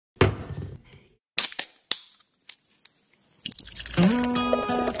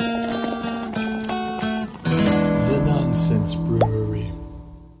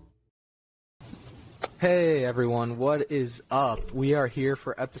Hey everyone, what is up? We are here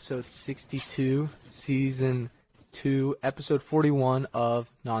for episode 62, season 2, episode 41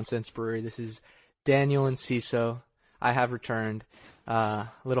 of Nonsense Brewery. This is Daniel Enciso. I have returned. A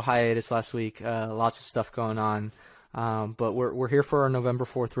little hiatus last week, lots of stuff going on, but we're here for our November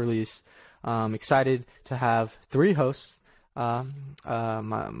 4th release. Excited to have 3 hosts.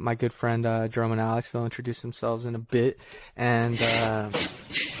 My good friend Jerome and Alex. They'll introduce themselves in a bit, and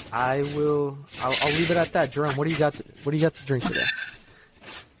I'll leave it at that. Jerome, what do you got to drink today?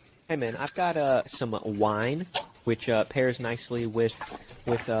 Hey man, I've got some wine, which pairs nicely with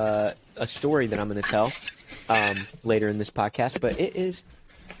a story that I'm going to tell later in this podcast. But it is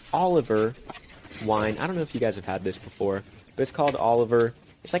Oliver wine. I don't know if you guys have had this before, but it's called Oliver.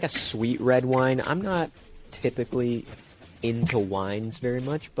 It's like a sweet red wine. I'm not typically into wines very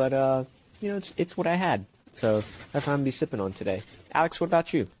much, but it's what I had, so that's what I'm gonna be sipping on today. Alex, what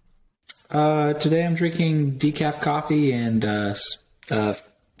about you? Today I'm drinking decaf coffee and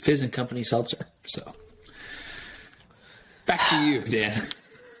Fizz and Company seltzer. So back to you, Dan.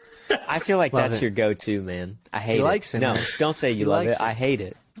 I feel like Love that's it. your go-to, man. I hate He it. likes it, No, man. don't say you He love likes it. it. I hate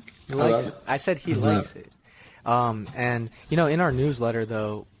it. He likes it. it. I said he I likes love it. And in our newsletter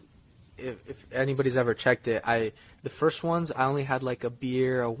though, if anybody's ever checked it, the first ones I only had like a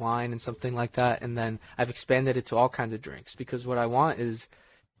beer, a wine, and something like that, and then I've expanded it to all kinds of drinks because what I want is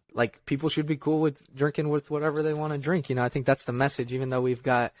like people should be cool with drinking with whatever they want to drink. I think that's the message. Even though we've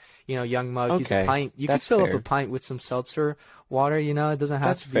got Young Mug, he's a Okay, pint. You that's can fill fair. up a pint with some seltzer water. It doesn't have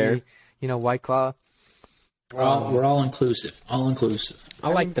That's to fair. be White Claw. We're all inclusive. All inclusive. I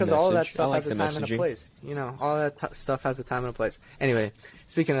like the because message. all of that I stuff like has the a time and a messaging. place. All that stuff has a time and a place. Anyway,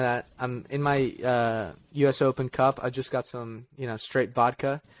 speaking of that, I'm in my U.S. Open cup. I just got some, straight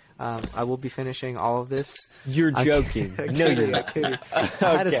vodka. I will be finishing all of this. You're joking. No, you're not. I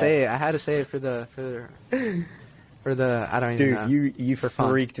had to say it. I had to say it for the I don't even know. Dude, you for fun.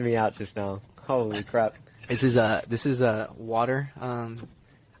 freaked me out just now. Holy crap. This is water.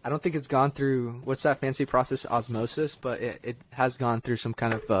 I don't think it's gone through what's that fancy process, osmosis, but it has gone through some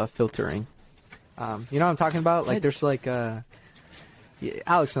kind of filtering. You know what I'm talking about? Like there's like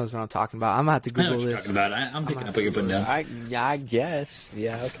Alex knows what I'm talking about. I'm gonna have to I know Google what you're this. talking about. I'm picking up what you're putting down. I guess.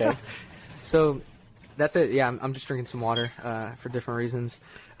 Yeah, okay. So that's it. Yeah, I'm just drinking some water for different reasons.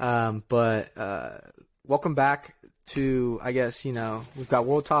 But welcome back to, I guess, we've got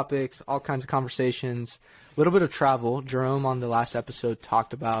world topics, all kinds of conversations, a little bit of travel. Jerome on the last episode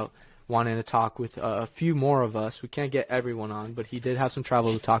talked about wanting to talk with a few more of us. We can't get everyone on, but he did have some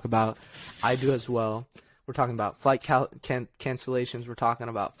travel to talk about. I do as well. We're talking about flight cancellations. We're talking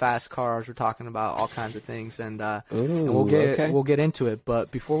about fast cars. We're talking about all kinds of things, and we'll get into it.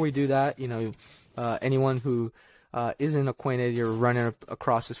 But before we do that, anyone who isn't acquainted, you're running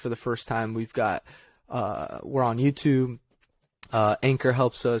across this for the first time. We've got we're on YouTube. Anchor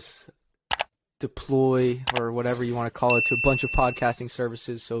helps us deploy, or whatever you want to call it, to a bunch of podcasting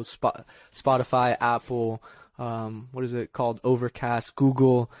services. So Spotify, Apple, what is it called? Overcast,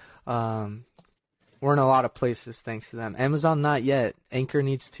 Google. We're in a lot of places thanks to them. Amazon, not yet. Anchor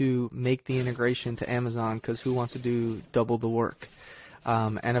needs to make the integration to Amazon because who wants to do double the work?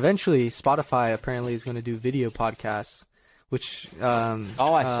 And eventually, Spotify apparently is going to do video podcasts, which...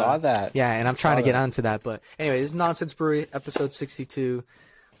 I saw that. Yeah, and I'm trying to get onto that. But anyway, this is Nonsense Brewery, episode 62.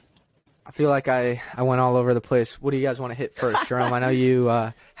 I feel like I went all over the place. What do you guys want to hit first, Jerome? I know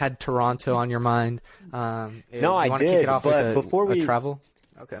you had Toronto on your mind. No, I did. Kick it off But with before we travel?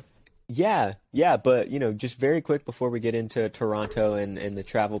 Okay. Yeah, but just very quick before we get into Toronto and the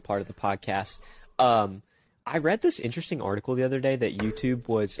travel part of the podcast, I read this interesting article the other day that YouTube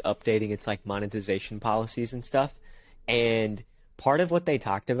was updating its like monetization policies and stuff, and part of what they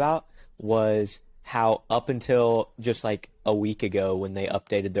talked about was how up until just like a week ago when they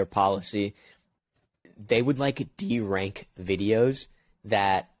updated their policy, they would like de-rank videos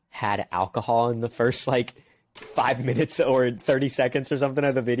that had alcohol in the first like 5 minutes or 30 seconds or something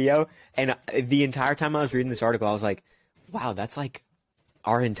of the video. And the entire time I was reading this article, I was like, wow, that's like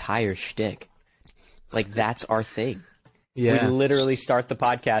our entire shtick. Like, that's our thing. Yeah. We literally start the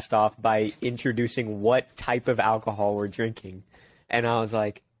podcast off by introducing what type of alcohol we're drinking. And I was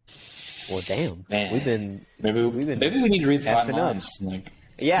like, well, damn. Man. Maybe we need to read the effing fine lines. Like,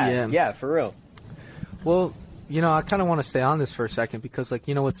 yeah, for real. Well, I kind of want to stay on this for a second because, like,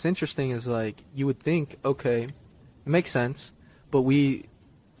 what's interesting is, like, you would think, okay, it makes sense, but we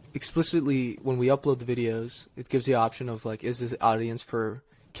explicitly, when we upload the videos, it gives the option of, like, is this audience for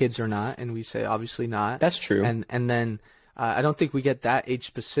kids or not? And we say, obviously not. That's true. And then I don't think we get that age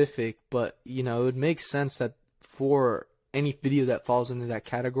specific, but, it would make sense that for any video that falls into that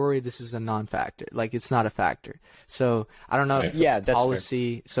category, this is a non-factor. Like, it's not a factor. So I don't know if the that's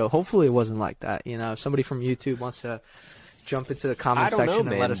policy. So hopefully it wasn't like that. You know, if somebody from YouTube wants to jump into the comment section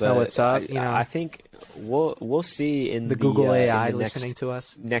and let us know what's up. You know, I think we'll see in the Google AI in the listening to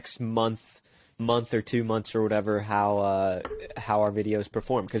us next month or 2 months or whatever how our videos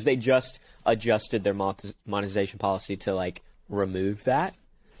perform, because they just adjusted their monetization policy to like remove that.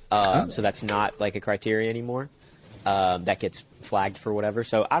 So that's not like a criteria anymore. That gets flagged for whatever.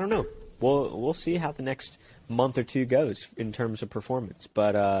 So I don't know. We'll see how the next month or two goes in terms of performance.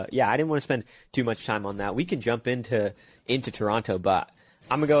 But yeah, I didn't want to spend too much time on that. We can jump into Toronto, but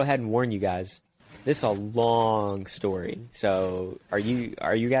I'm gonna go ahead and warn you guys. This is a long story. So are you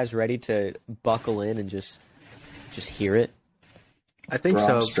guys ready to buckle in and just hear it? I think Bro,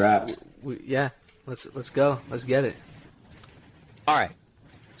 so. I'm strapped. Yeah, let's go. Let's get it. All right.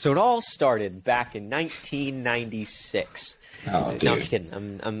 So it all started back in 1996. Oh, dude. No, I'm just kidding.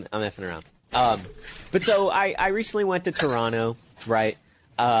 I'm effing around. But so I recently went to Toronto, right?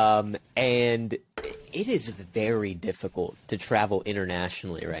 And it is very difficult to travel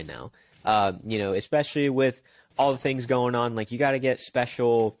internationally right now. You know, especially with all the things going on. Like, you got to get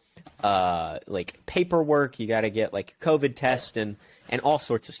special like paperwork. You got to get like COVID test and all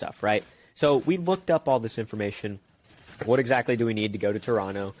sorts of stuff, right? So we looked up all this information. What exactly do we need to go to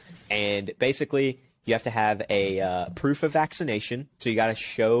Toronto? And basically, you have to have a proof of vaccination. So you got to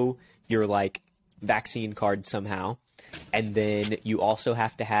show your like vaccine card somehow. And then you also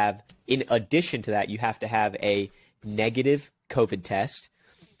have to have, in addition to that, you have to have a negative COVID test.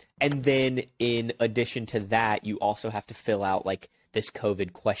 And then in addition to that, you also have to fill out like this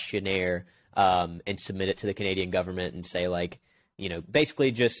COVID questionnaire and submit it to the Canadian government and say like, you know,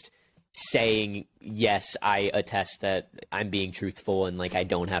 basically just saying, yes, I attest that I'm being truthful and like I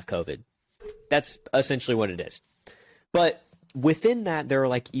don't have COVID. That's essentially what it is. But within that, there are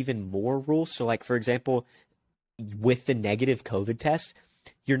like even more rules. So like, for example, with the negative COVID test,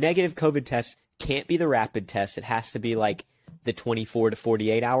 your negative COVID test can't be the rapid test. It has to be like the 24 to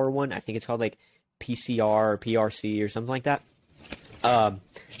 48 hour one. I think it's called like PCR or PRC or something like that. And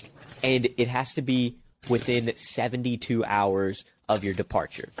it has to be within 72 hours of your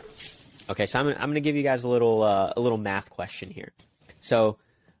departure. Okay, so I'm going to give you guys a little math question here. So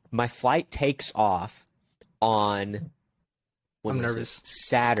my flight takes off on I'm nervous.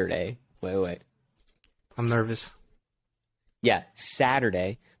 Saturday. Wait. I'm nervous. Yeah,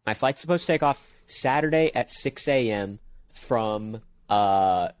 Saturday. My flight's supposed to take off Saturday at 6 a.m. from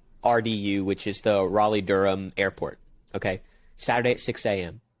RDU, which is the Raleigh-Durham Airport. Okay, Saturday at 6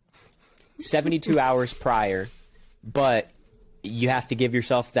 a.m. 72 hours prior, but you have to give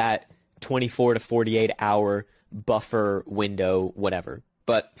yourself that 24 to 48 hour buffer window, whatever.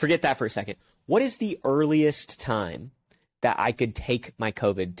 But forget that for a second. What is the earliest time that I could take my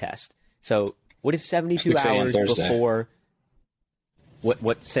COVID test? So what is 72 hours Thursday. before?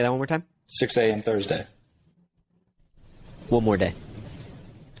 What? Say that one more time. 6 a.m. Thursday. One more day.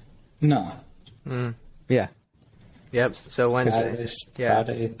 No. Yeah. Yep. So Wednesday.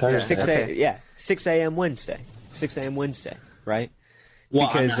 Friday, Thursday. 6 a.m. Yeah. 6 a.m. Wednesday. 6 a.m. Wednesday. Right. Well,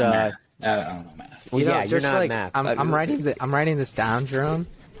 Because I'm not math. I don't know math. well, You know, yeah, you're just not like, math. I'm writing this down, Jerome,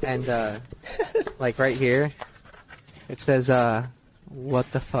 and like right here, it says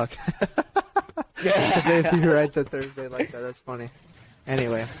what the fuck. If you write the Thursday like that, that's funny.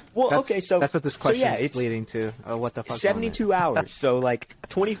 Anyway, Well, that's, okay, so that's what this question yeah, is it's leading to. What the fuck? 72 hours. So like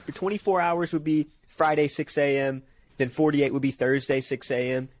 24 hours would be Friday 6 a.m. Then 48 would be Thursday 6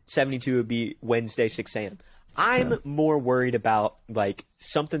 a.m. 72 would be Wednesday 6 a.m. I'm more worried about like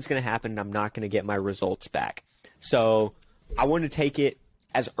something's going to happen and I'm not going to get my results back. So I want to take it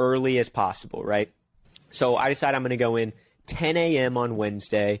as early as possible, right? So I decide I'm going to go in 10 a.m. on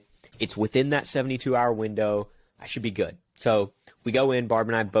Wednesday. It's within that 72-hour window. I should be good. So we go in. Barb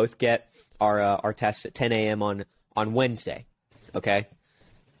and I both get our tests at 10 a.m. on Wednesday. Okay,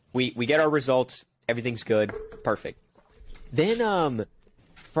 we get our results. Everything's good. Perfect. Then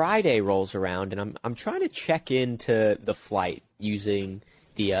Friday rolls around, and I'm trying to check into the flight using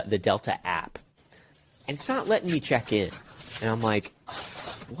the Delta app, and it's not letting me check in. And I'm like,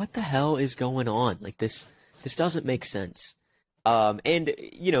 what the hell is going on? Like this doesn't make sense. And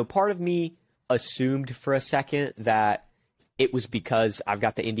you know, part of me assumed for a second that it was because I've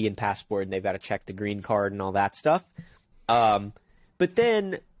got the Indian passport and they've got to check the green card and all that stuff. But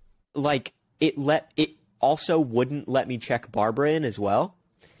then, like, it also wouldn't let me check Barbara in as well.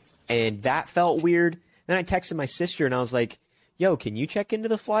 And that felt weird. Then I texted my sister and I was like, yo, can you check into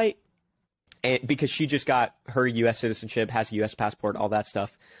the flight? And because she just got her U.S. citizenship, has a U.S. passport, all that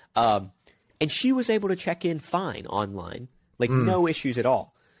stuff. And she was able to check in fine online, like no issues at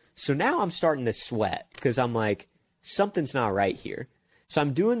all. So now I'm starting to sweat because I'm like, something's not right here. So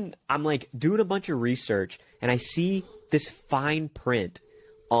I'm doing a bunch of research, and I see this fine print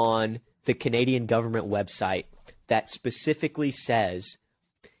on the Canadian government website that specifically says,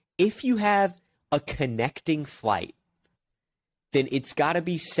 if you have a connecting flight, then it's got to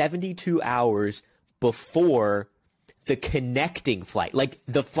be 72 hours before the connecting flight, like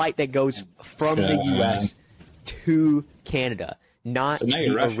the flight that goes from the U.S. to Canada, not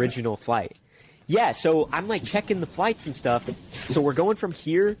the original flight. Yeah, so I'm like checking the flights and stuff. So we're going from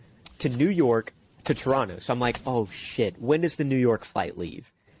here to New York to Toronto. So I'm like, oh shit, when does the New York flight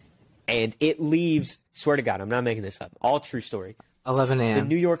leave? And it leaves, swear to God, I'm not making this up, all true story. 11 a.m. The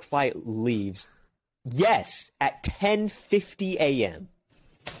New York flight leaves, yes, at 10:50 a.m.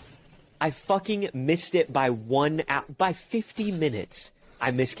 I fucking missed it by 1 hour, by 50 minutes.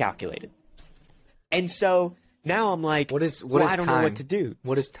 I miscalculated. And so now I'm like, I don't know what to do.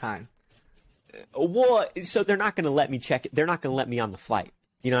 What is time? Well, so they're not going to let me check it. They're not going to let me on the flight.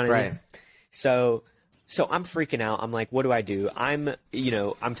 You know what I mean? So I'm freaking out. I'm like, what do I do? I'm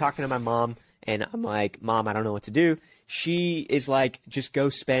talking to my mom, and I'm like, Mom, I don't know what to do. She is like, just go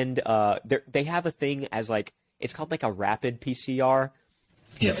spend, they have a thing as like, it's called like a rapid PCR,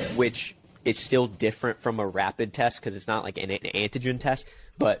 which is still different from a rapid test because it's not like an antigen test,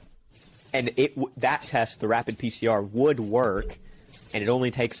 that test, the rapid PCR, would work, and it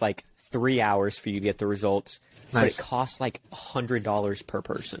only takes like 3 hours for you to get the results, but it costs like $100 per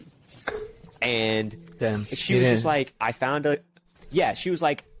person. And she was just like, I found a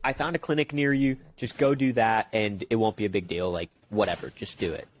clinic near you, just go do that, and it won't be a big deal, like, whatever, just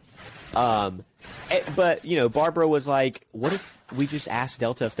do it. But, Barbara was like, what if we just ask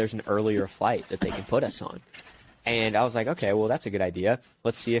Delta if there's an earlier flight that they can put us on? And I was like, okay, well, that's a good idea.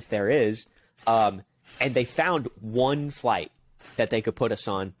 Let's see if there is. And they found one flight that they could put us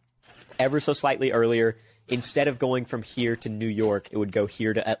on ever so slightly earlier. Instead of going from here to New York, it would go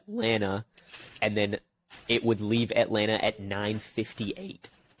here to Atlanta, and then it would leave Atlanta at 9:58.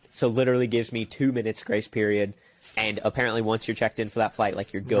 So literally gives me 2 minutes grace period. And apparently once you're checked in for that flight,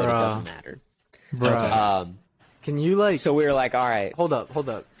 like, you're good. It doesn't matter. Bro. Can you, like... So we were like, all right. Hold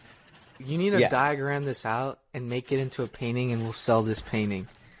up. You need to diagram this out and make it into a painting, and we'll sell this painting.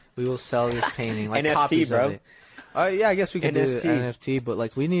 We will sell this painting. Like, NFT, copies bro. of it. Yeah, I guess we could do NFT. NFT, but,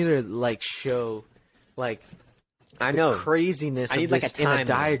 like, we need to, like, show, like... I know. The craziness I need of like this a in a timeline.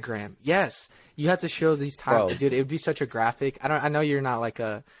 diagram. Yes. You have to show these times. Dude, it would be such a graphic. I know you're not like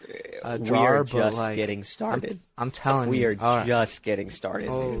a drawer, we are but just like, getting started. I'm telling you. We are just getting started.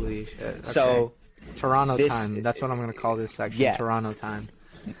 Holy shit. Okay. So Toronto time. That's what I'm going to call this section. Yeah. Toronto time.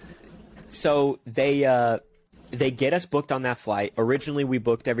 So they get us booked on that flight. Originally, we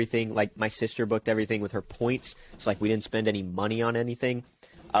booked everything. Like, my sister booked everything with her points. So, like, we didn't spend any money on anything.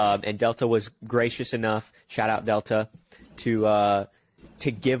 And Delta was gracious enough, shout out Delta, to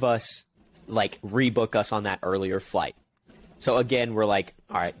give us, like, rebook us on that earlier flight. So again, we're like,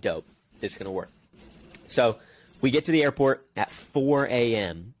 all right, dope, this is gonna work. So we get to the airport at 4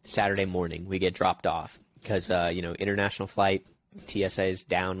 a.m. Saturday morning. We get dropped off because international flight, TSA is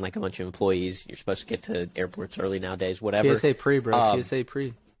down like a bunch of employees. You're supposed to get to airports early nowadays. Whatever. TSA pre, bro. TSA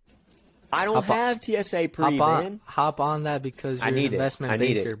pre. I don't have TSA pre, man. Hop on that because you're an investment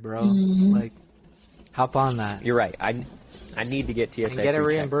banker, bro. Mm-hmm. Like, hop on that. You're right. I need to get TSA and get it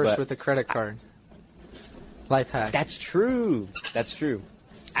pre-check, reimbursed with a credit card. Life hack. That's true.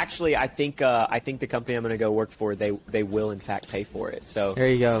 Actually, I think the company I'm going to go work for, they will in fact pay for it. So there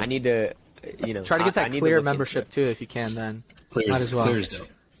you go. I need to, try to get that clear membership too if you can. Then might as well. Clear's dope.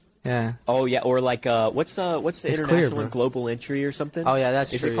 Yeah. Oh yeah, or like what's the international Clear, one? Global Entry or something? Oh yeah,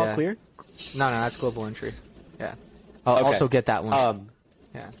 that's Is true. it called yeah. Clear? No, that's Global Entry. Yeah. I'll Okay. also get that one.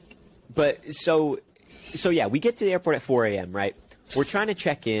 Yeah. But so yeah, we get to the airport at 4 a.m. Right? We're trying to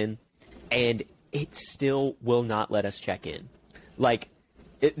check in, and it still will not let us check in. Like,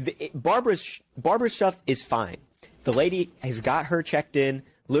 Barbara's stuff is fine. The lady has got her checked in.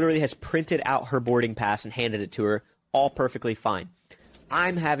 Literally has printed out her boarding pass and handed it to her. All perfectly fine.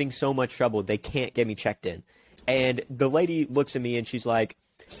 I'm having so much trouble. They can't get me checked in. And the lady looks at me and she's like,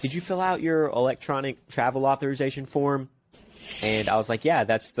 "Did you fill out your electronic travel authorization form?" And I was like, "Yeah,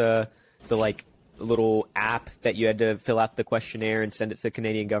 that's the like little app that you had to fill out the questionnaire and send it to the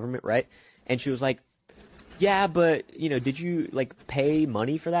Canadian government, right?" And she was like, "Yeah, but did you like pay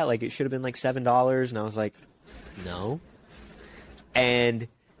money for that? Like, it should have been like $7." And I was like, "No." And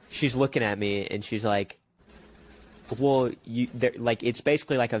she's looking at me and she's like, "Well, it's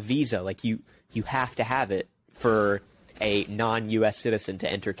basically like a visa. Like you have to have it for a non-U.S. citizen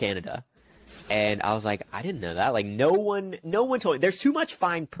to enter Canada." And I was like, I didn't know that. Like, no one told me. There's too much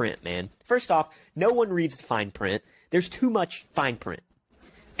fine print, man. First off, no one reads the fine print. There's too much fine print.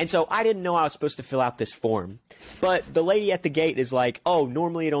 And so I didn't know I was supposed to fill out this form. But the lady at the gate is like, oh,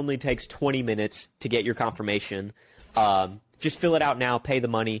 normally it only takes 20 minutes to get your confirmation. Just fill it out now, pay the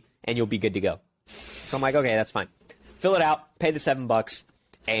money, and you'll be good to go. So I'm like, okay, that's fine. Fill it out, pay the $7,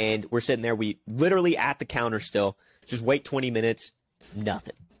 and we're sitting there. We literally at the counter still. Just wait 20 minutes,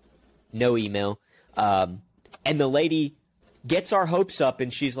 nothing. No email. And the lady gets our hopes up,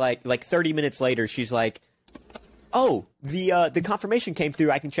 and she's like 30 minutes later, she's like, oh, the confirmation came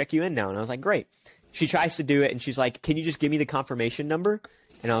through. I can check you in now. And I was like, great. She tries to do it, and she's like, can you just give me the confirmation number?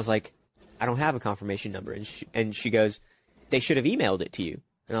 And I was like, I don't have a confirmation number. And she goes, they should have emailed it to you.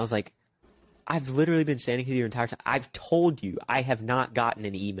 And I was like, I've literally been standing here your entire time. I've told you I have not gotten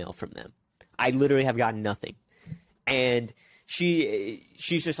an email from them. I literally have gotten nothing. And she's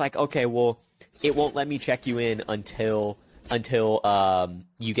just like, okay, well, it won't let me check you in until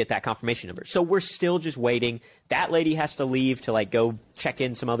you get that confirmation number. So we're still just waiting. That lady has to leave to like go check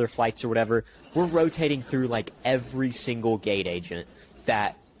in some other flights or whatever. We're rotating through like every single gate agent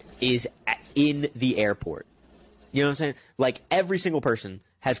that is in the airport. You know what I'm saying? Like every single person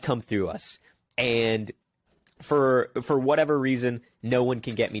has come through us. And for whatever reason, no one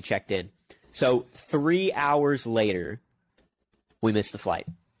can get me checked in. So 3 hours later, we missed the flight.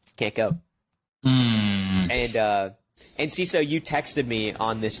 Can't go. And Enciso, you texted me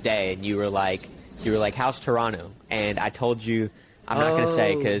on this day, and you were like, how's Toronto? And I told you, I'm not going to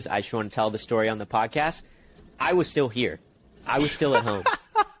say because I just want to tell the story on the podcast. I was still here. I was still at home.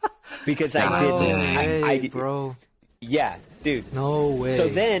 Because I did. Bro. Yeah, dude. No way. So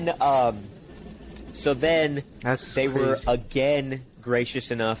then That's they crazy. were again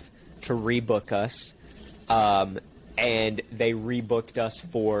gracious enough to rebook us. And they rebooked us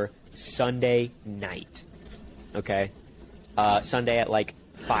for Sunday night. Okay? Sunday at like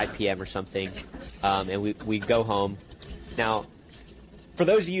 5 p.m. or something. And we go home. Now, for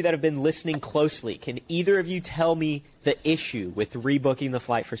those of you that have been listening closely, can either of you tell me the issue with rebooking the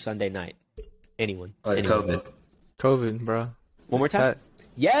flight for Sunday night? Anyone? Anyone? COVID, bro. One more time?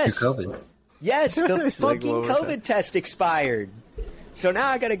 Yes. COVID. Yes, the It's like, fucking what was COVID that? test expired. So now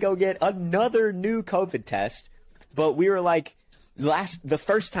I gotta go get another new COVID test. But we were like, the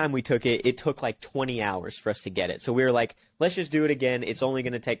first time we took it, it took like 20 hours for us to get it. So we were like, let's just do it again. It's only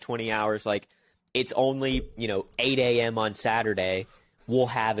gonna take 20 hours. Like, it's only, 8 a.m. on Saturday. We'll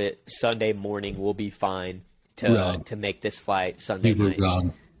have it Sunday morning. We'll be fine to make this flight Sunday night.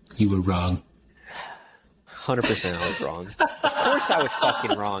 You were wrong. 100% I was wrong. Of course I was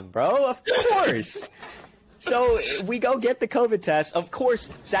fucking wrong, bro. Of course. So we go get the COVID test. Of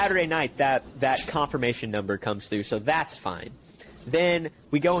course, Saturday night, that confirmation number comes through, so that's fine. Then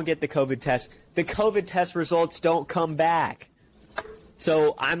we go and get the COVID test. The COVID test results don't come back.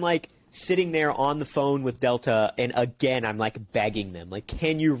 So I'm like sitting there on the phone with Delta, and again, I'm like begging them, like,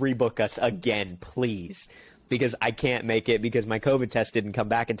 can you rebook us again, please? Because I can't make it because my COVID test didn't come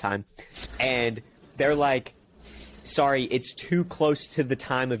back in time. And they're like, sorry, it's too close to the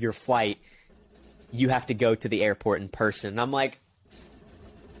time of your flight. You have to go to the airport in person. And I'm like,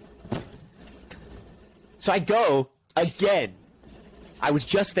 so I go again. I was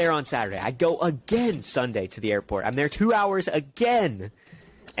just there on Saturday. I go again Sunday to the airport. I'm there 2 hours again.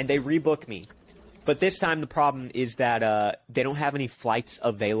 And they rebook me. But this time the problem is that they don't have any flights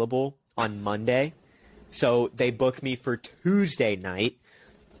available on Monday. So they book me for Tuesday night.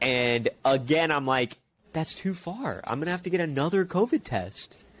 And again, I'm like, that's too far. I'm going to have to get another COVID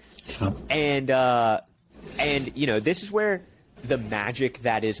test. And this is where the magic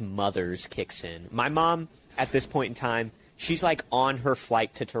that is mothers kicks in. My mom, at this point in time, she's like on her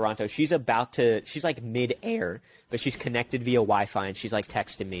flight to Toronto. She's like mid-air, but she's connected via Wi-Fi, and she's like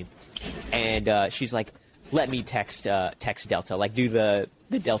texting me. And she's like, let me text Delta, like do the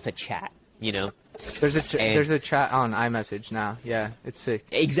Delta chat, There's a chat on iMessage now. Yeah, it's sick.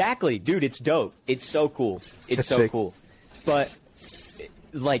 Exactly, dude. It's dope. It's so cool. It's so sick. cool. But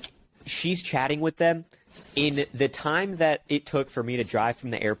like, she's chatting with them. In the time that it took for me to drive from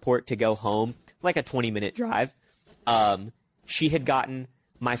the airport to go home, like a 20-minute drive, she had gotten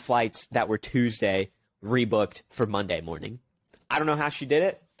my flights that were Tuesday rebooked for Monday morning. I don't know how she did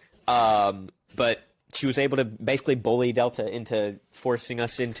it, but she was able to basically bully Delta into forcing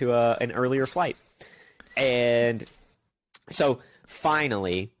us into an earlier flight. And so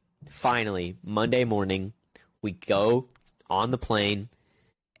finally, Monday morning, we go on the plane,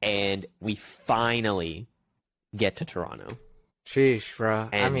 and we finally get to Toronto. Sheesh, bro.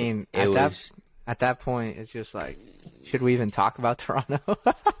 And I mean, at that point, it's just like, should we even talk about Toronto?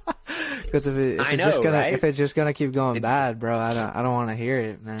 Because if it's just gonna keep going bad, bro, I don't want to hear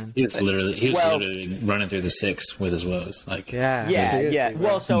it, man. He was literally running through the sixth with his woes. Like, yeah.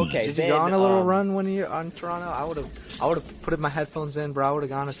 Well, so okay. Did you go on a little run when you're on Toronto? I would have put my headphones in, bro. I would have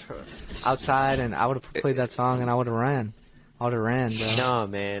gone outside and I would have played that song and I would have ran. I would have ran, bro. No,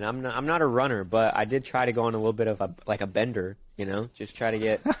 man, I'm not a runner, but I did try to go on a little bit of a bender, just try to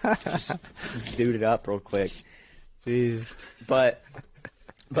get just zooted up real quick. Jeez. But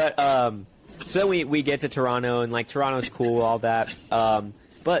so we get to Toronto and like Toronto's cool, all that.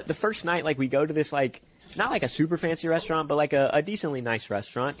 But the first night, like we go to this like not like a super fancy restaurant, but like a decently nice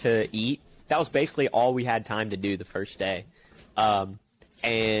restaurant to eat. That was basically all we had time to do the first day.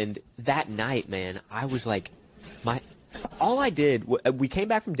 And that night, man, I was like, all I did, we came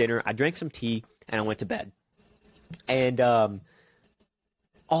back from dinner, I drank some tea, and I went to bed. And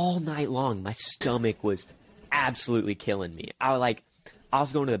all night long, my stomach was absolutely killing me. I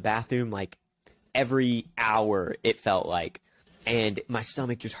was going to the bathroom like every hour, it felt like, and my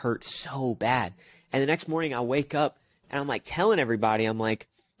stomach just hurt so bad. And the next morning, I wake up, and I'm like telling everybody, I'm like,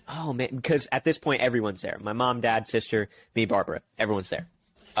 oh man, because at this point, everyone's there. My mom, dad, sister, me, Barbara, everyone's there.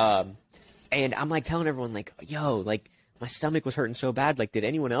 And I'm like telling everyone, like, yo, like, my stomach was hurting so bad. Like, did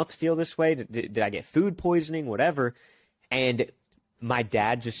anyone else feel this way? Did I get food poisoning? Whatever. And my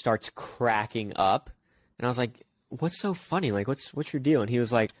dad just starts cracking up. And I was like, what's so funny? Like, what's your deal? And he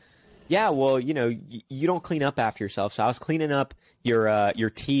was like, yeah, well, you don't clean up after yourself. So I was cleaning up your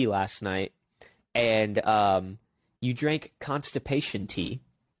tea last night. And you drank constipation tea.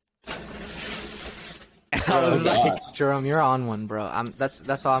 I was like, Jerome, you're on one, bro.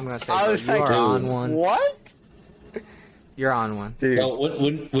 That's all I'm gonna say. I was like, you are on one. What? You're on one, dude. Well,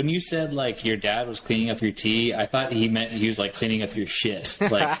 when you said like your dad was cleaning up your tea, I thought he meant he was like cleaning up your shit.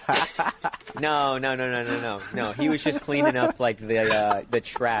 Like, no. He was just cleaning up like the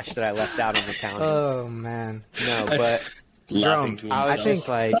trash that I left out on the counter. Oh man. No, but Jerome, I think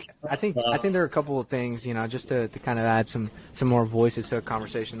there are a couple of things, just to kind of add some more voices to a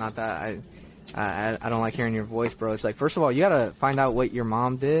conversation. Not that I don't like hearing your voice, bro. It's like, first of all, you gotta find out what your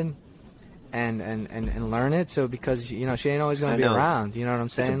mom did, and learn it. So because she ain't always gonna be around. You know what I'm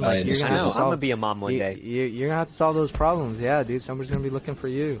saying? Like, you're gonna I'm gonna be a mom one day. You're gonna have to solve those problems. Yeah, dude. Somebody's gonna be looking for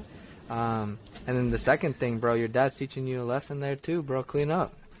you. And then the second thing, bro, your dad's teaching you a lesson there too, bro. Clean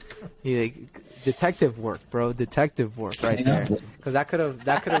up. Detective work, bro. Detective work, right there. Because that could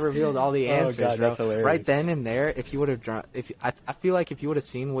have revealed all the answers, God, bro. that's hilarious. Right then and there, if you would have I feel like if you would have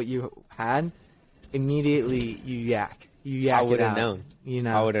seen what you had, immediately you yak. I would have known.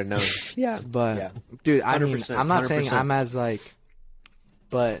 I would have known. Yeah, but dude, I mean, I'm not saying I'm as like,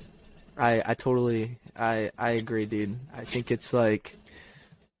 but I totally agree, dude. I think it's like,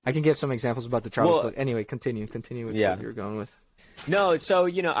 I can give some examples about the Charles book. Anyway, continue with what you were going with. No, so,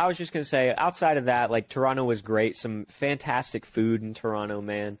 I was just going to say, outside of that, like, Toronto was great. Some fantastic food in Toronto,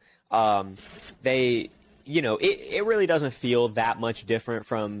 man. It really doesn't feel that much different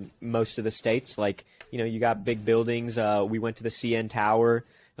from most of the states. Like, you got big buildings. We went to the CN Tower.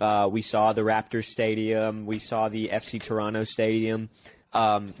 We saw the Raptors Stadium. We saw the FC Toronto Stadium.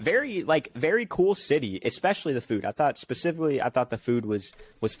 Very cool city, especially the food. I thought the food was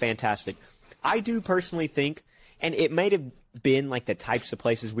fantastic. I do personally think, and it might have been like the types of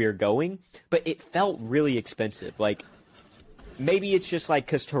places we were going, but it felt really expensive. Like, maybe it's just like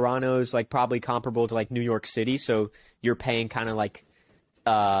because Toronto's like probably comparable to like New York City, so you're paying kind of like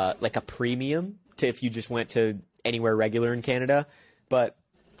a premium to if you just went to anywhere regular in Canada. But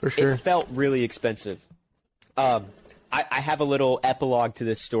for sure, it felt really expensive. I have a little epilogue to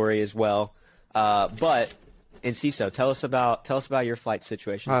this story as well. But Enciso, tell us about your flight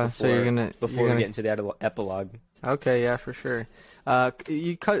situation before we get into the epilogue. Okay, yeah, for sure.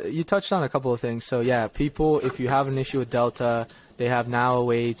 You touched on a couple of things. So yeah, people, if you have an issue with Delta, they have now a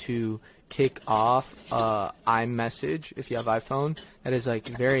way to kick off iMessage if you have iPhone. That is like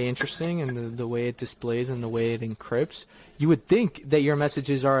very interesting, and the way it displays and the way it encrypts. You would think that your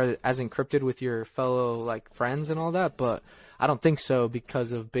messages are as encrypted with your fellow like friends and all that, but I don't think so,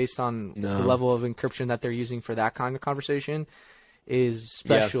 because based on the level of encryption that they're using for that kind of conversation is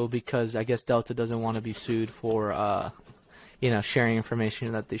special, because I guess Delta doesn't want to be sued for sharing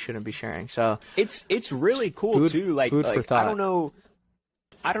information that they shouldn't be sharing. So it's really cool too. Like I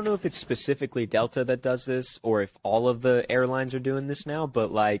don't know if it's specifically Delta that does this or if all of the airlines are doing this now,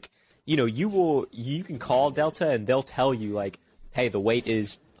 but like, you can call Delta and they'll tell you like, hey, the wait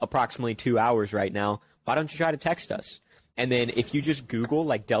is approximately 2 hours right now. Why don't you try to text us? And then if you just Google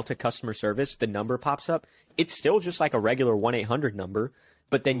like Delta customer service, the number pops up. It's still just like a regular 1-800 number,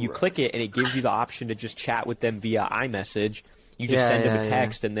 but then you click it and it gives you the option to just chat with them via iMessage. You just send them a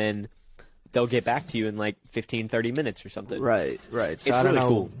text and then they'll get back to you in like 15, 30 minutes or something. Right. So It's I don't really know.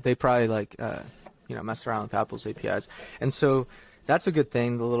 cool. They probably like messed around with Apple's APIs, and so that's a good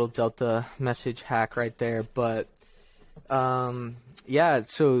thing. The little Delta message hack right there. But yeah,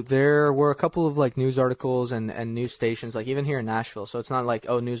 so there were a couple of like news articles and news stations, like even here in Nashville. So it's not like,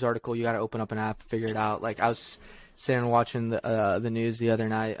 oh, news article, you got to open up an app and figure it out. Like I was sitting and watching the news the other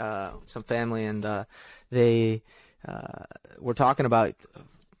night, with some family, and they were talking about,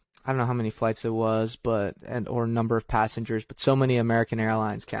 I don't know how many flights it was, or number of passengers, but so many American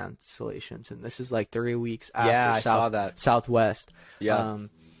Airlines cancellations, and this is like 3 weeks after I saw that. Southwest. Yeah.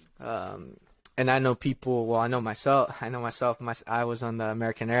 And I know people. Well, I know myself. I was on the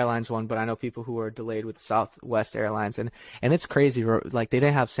American Airlines one, but I know people who were delayed with Southwest Airlines, and it's crazy. Like they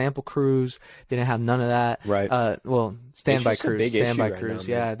didn't have sample crews. They didn't have none of that. Right. Well, standby It's just a crews. big issue Standby right crews.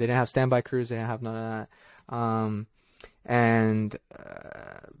 now, man. Yeah, they didn't have standby crews. They didn't have none of that. And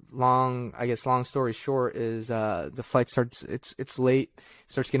long story short is the flight starts. It's late.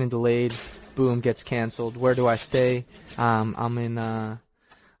 Starts getting delayed. Boom, gets canceled. Where do I stay? I'm in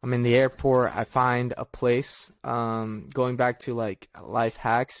the airport. I find a place. Going back to like life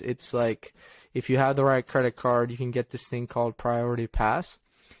hacks, it's like if you have the right credit card, you can get this thing called Priority Pass,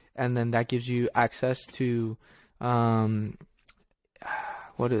 and then that gives you access to what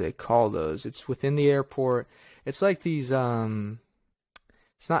do they call those? It's within the airport. It's like these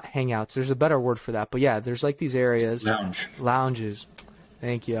it's not hangouts. There's a better word for that, but yeah, there's like these areas. Lounges.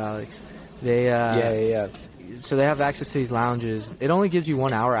 Thank you, Alex. They Yeah. So they have access to these lounges. It only gives you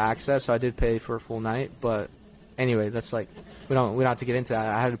 1 hour access, so I did pay for a full night. But anyway, that's like we don't have to get into that.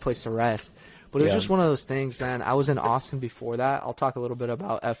 I had a place to rest, but it was just one of those things, man. I was in Austin before that. I'll talk a little bit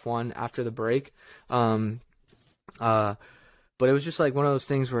about F1 after the break. But it was just like one of those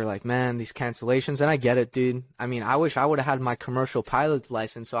things where like, man, these cancellations, and I get it, dude. I mean, I wish I would have had my commercial pilot's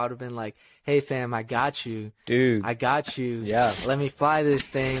license, so I would have been like, hey, fam, I got you. Dude. I got you. Yeah. Let me fly this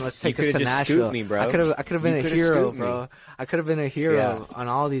thing. Let's take You this to could've just Nashville. scooped me, bro. I could have been You a could've hero, scooped me. bro. I could have been a hero on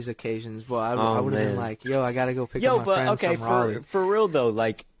all these occasions. Well, I would have been like, yo, I got to go pick up my friend from Raleigh. for real though,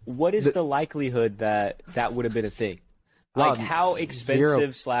 like, what is the likelihood that would have been a thing? Like, how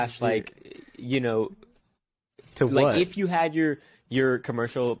expensive / like, you know, to like what? if you had your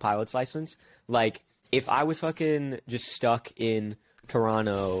commercial pilot's license, like if I was fucking just stuck in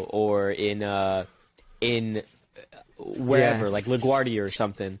Toronto or in wherever, like LaGuardia or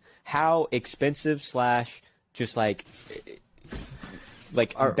something, how expensive / just like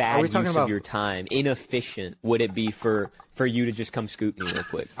bad use of your time, inefficient would it be for you to just come scoop me real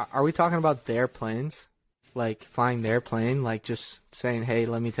quick? Are we talking about their planes? Like flying their plane, like just saying, "Hey,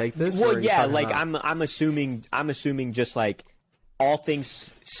 let me take this." Well, yeah, like I'm assuming just like all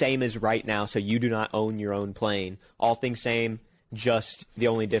things same as right now, so you do not own your own plane. All things same, just the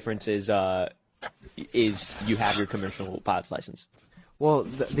only difference is you have your commercial pilot's license. Well,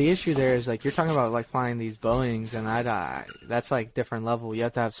 the issue there is like you're talking about like flying these Boeings, and that's like different level. You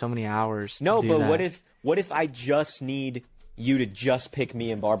have to have so many hours. No, to do but that. what if I just need you to just pick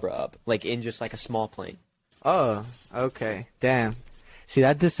me and Barbara up, like in just like a small plane? Oh, okay. Damn. See,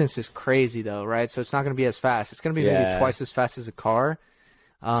 that distance is crazy though, right? So it's not going to be as fast. It's going to be maybe twice as fast as a car,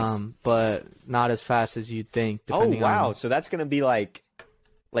 but not as fast as you'd think. Depending on... So that's going to be like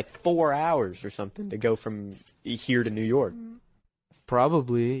 4 hours or something to go from here to New York.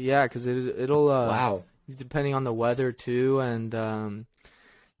 Probably, yeah, because it'll wow. Depending on the weather too, and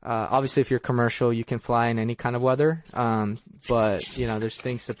obviously if you're commercial, you can fly in any kind of weather. But you know, there's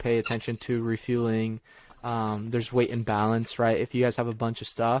things to pay attention to: refueling. There's weight and balance, right? If you guys have a bunch of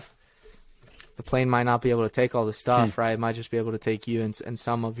stuff, the plane might not be able to take all the stuff, right? It might just be able to take you and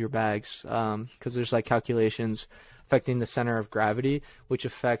some of your bags, because there's like calculations affecting the center of gravity, which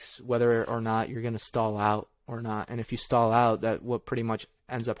affects whether or not you're going to stall out or not. And if you stall out, that what pretty much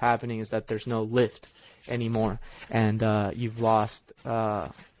ends up happening is that there's no lift anymore, and you've lost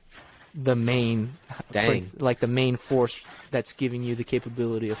the main, like the main force that's giving you the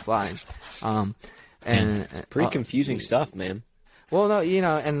capability of flying. And it's pretty confusing stuff, man. Well, no, you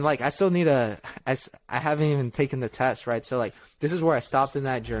know, and like I still need I haven't even taken the test, right? So like this is where I stopped in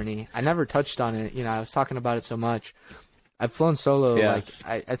that journey. I never touched on it. You know, I was talking about it so much. I've flown solo. Yeah. Like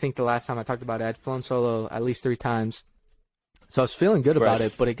I think the last time I talked about it, I'd flown solo at least 3 times. So I was feeling good about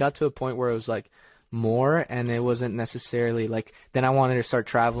it, but it got to a point where it was like more, and it wasn't necessarily like. Then I wanted to start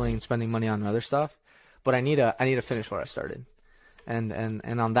traveling and spending money on other stuff, but I need to finish what I started. And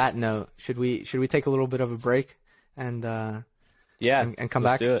on that note, should we take a little bit of a break and come back?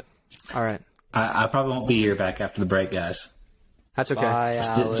 Let's do it. All right. I probably won't be here back after the break, guys. That's okay. Bye,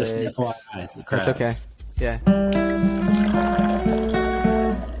 Just FYI. That's okay. Yeah.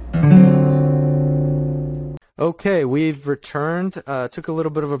 Okay, we've returned. Took a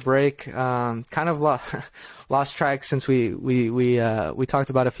little bit of a break. Kind of lost track since we talked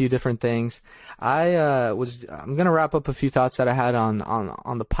about a few different things. I'm gonna wrap up a few thoughts that I had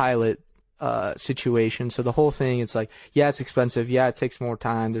on the pilot situation. So the whole thing, it's like, yeah, it's expensive. Yeah, it takes more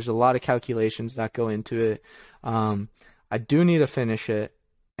time. There's a lot of calculations that go into it. I do need to finish it,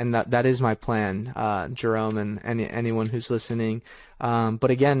 and that is my plan, Jerome, and anyone who's listening. But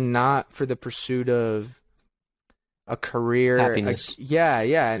again, not for the pursuit of a career. Happiness.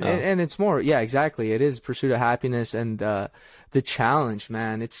 And it's more, exactly. It is pursuit of happiness and the challenge,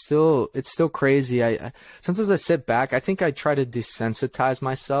 man. It's still crazy. I sometimes I sit back. I think I try to desensitize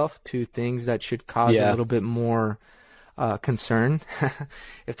myself to things that should cause a little bit more concern,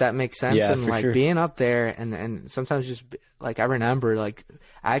 if that makes sense. Yeah, and for like sure. being up there and sometimes just like I remember like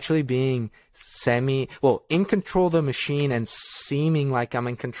actually being in control of the machine and seeming like I'm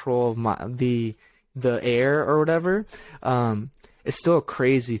in control of the air or whatever. It's still a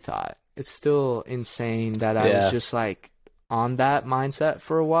crazy thought. It's still insane that I was just like on that mindset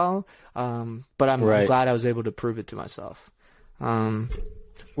for a while. But I'm glad I was able to prove it to myself.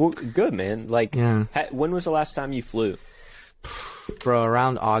 Well, good, man. Like, when was the last time you flew? Bro,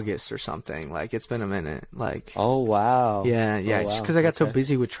 around August or something. Like, it's been a minute. Like, Oh, wow. yeah. Oh, wow. Just because I got so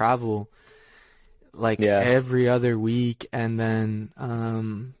busy with travel, like every other week, and then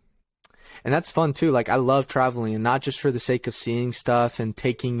and that's fun too. Like, I love traveling, and not just for the sake of seeing stuff and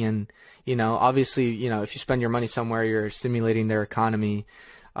taking in, obviously, if you spend your money somewhere, you're stimulating their economy.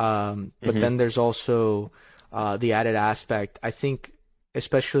 But then there's also the added aspect. I think,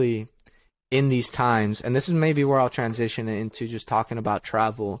 especially in these times, and this is maybe where I'll transition into just talking about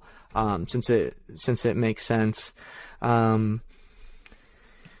travel, since it makes sense.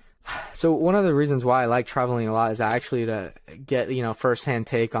 So one of the reasons why I like traveling a lot is actually to get, firsthand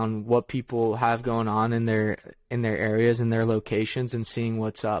take on what people have going on in their areas and their locations and seeing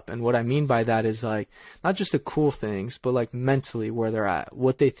what's up. And what I mean by that is like not just the cool things, but like mentally where they're at,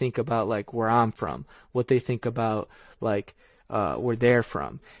 what they think about like where I'm from, what they think about like where they're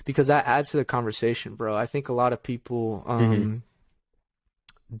from, because that adds to the conversation, bro. I think a lot of people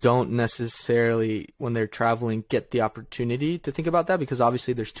don't necessarily, when they're traveling, get the opportunity to think about that, because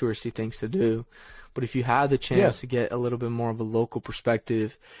obviously there's touristy things to do. But if you have the chance to get a little bit more of a local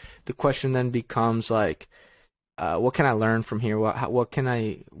perspective, the question then becomes like, what can I learn from here? What can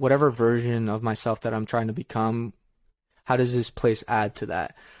I, whatever version of myself that I'm trying to become, how does this place add to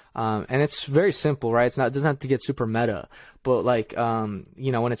that? And it's very simple, right? It doesn't have to get super meta, but like,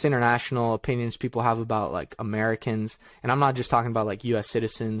 when it's international opinions people have about like Americans, and I'm not just talking about like US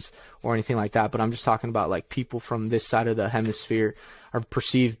citizens or anything like that, but I'm just talking about like people from this side of the hemisphere are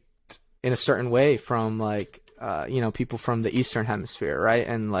perceived in a certain way from like, people from the Eastern hemisphere, right?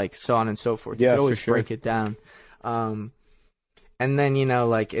 And like so on and so forth. You could always break it down. And then,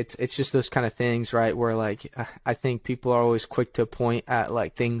 like it's just those kind of things, right? Where like, I think people are always quick to point at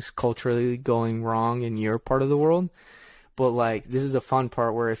like things culturally going wrong in your part of the world. But like, this is the fun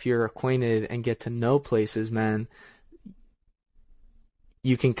part where if you're acquainted and get to know places, man,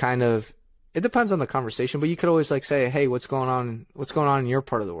 you can kind of, it depends on the conversation, but you could always like say, hey, what's going on in your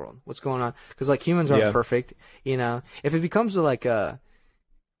part of the world? What's going on? Cause like humans aren't perfect, if it becomes like a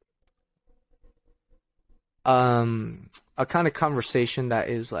kind of conversation that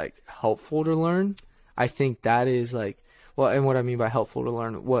is like helpful to learn, I think that is like, well, and what I mean by helpful to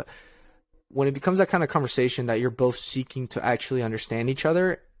learn, when it becomes that kind of conversation that you're both seeking to actually understand each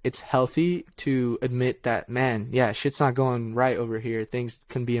other, it's healthy to admit that, man, shit's not going right over here. Things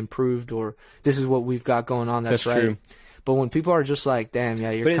can be improved, or this is what we've got going on. That's right. True. But when people are just like, damn,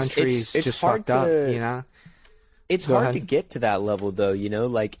 your country's just fucked up, It's hard to get to that level though,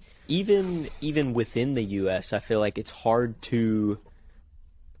 like, even within the U.S., I feel like it's hard to,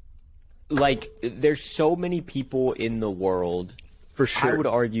 like, there's so many people in the world. For sure. I would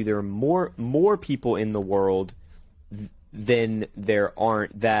argue there are more people in the world than there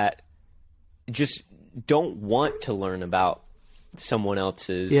aren't that just don't want to learn about someone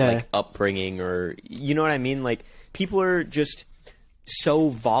else's like upbringing, or you know what I mean? Like, people are just so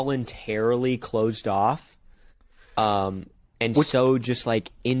voluntarily closed off. So just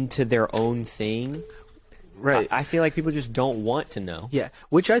like into their own thing. Right. I feel like people just don't want to know. Yeah.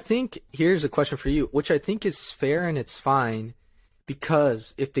 Which I think, here's a question for you, which I think is fair and it's fine,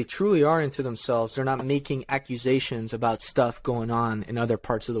 because if they truly are into themselves, they're not making accusations about stuff going on in other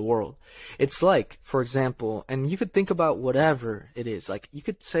parts of the world. It's like, for example, and you could think about whatever it is. Like, you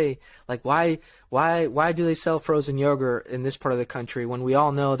could say, like, why why do they sell frozen yogurt in this part of the country when we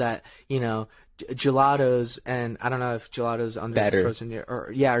all know that, gelatos, and I don't know if gelato's under better. Frozen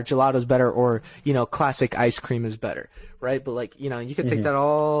or gelato's better, or classic ice cream is better, right? But like, you can take that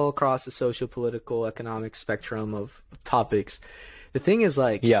all across the socio-political, economic spectrum of topics. The thing is,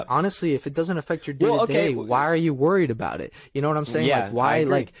 like, honestly, if it doesn't affect your day-to-day, why are you worried about it? You know what I'm saying? Yeah, like, why,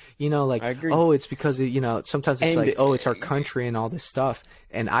 like, I agree. oh, it's because, sometimes it's like, oh, it's our country and all this stuff.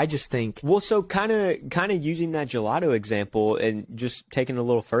 And I just think... Well, so kind of using that gelato example and just taking it a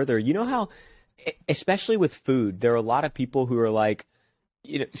little further, you know how, especially with food, there are a lot of people who are like,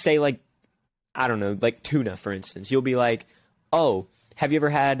 say, like, I don't know, like tuna, for instance. You'll be like, oh... Have you ever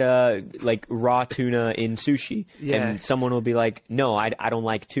had like raw tuna in sushi? Yeah. And someone will be like, no, I don't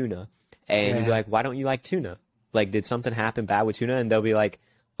like tuna. And you'll be like, why don't you like tuna? Like, did something happen bad with tuna? And they'll be like,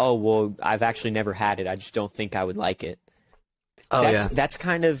 oh, well, I've actually never had it. I just don't think I would like it. That's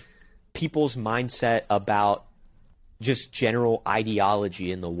kind of people's mindset about just general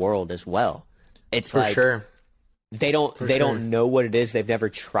ideology in the world as well. It's For like sure. they don't know what it is. They've never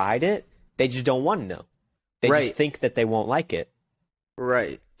tried it. They just don't want to know. They just think that they won't like it.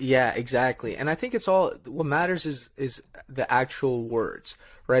 Right. Yeah, exactly. And I think it's all what matters is the actual words,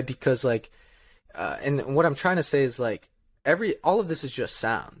 right? Because like, and what I'm trying to say is like all of this is just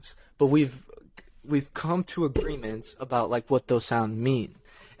sounds, but we've come to agreements about like what those sounds mean.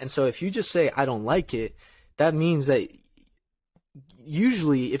 And so if you just say, I don't like it, that means that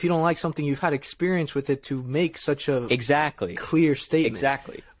usually if you don't like something, you've had experience with it to make such a clear statement.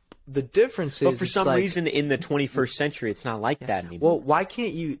 Exactly. The difference is, but for some reason in the 21st century, it's not like that anymore. Well, why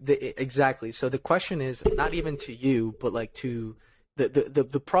can't you? Exactly. So the question is not even to you, but like to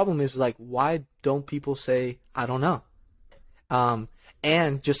the problem is like, why don't people say I don't know,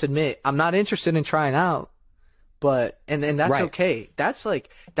 and just admit I'm not interested in trying out, but and that's okay. That's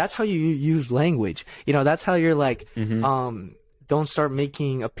how you use language. That's how you're like, don't start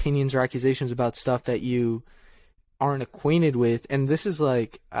making opinions or accusations about stuff that you aren't acquainted with. And this is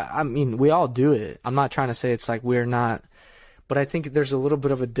like, I mean, we all do it. I'm not trying to say it's like we're not, but I think there's a little bit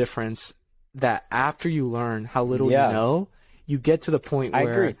of a difference that after you learn how little you know, you get to the point where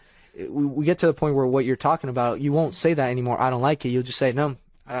I agree. We get to the point where what you're talking about, you won't say that anymore. I don't like it. You'll just say, no,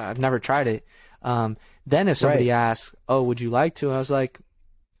 I've never tried it. Then if somebody asks, oh, would you like to? I was like,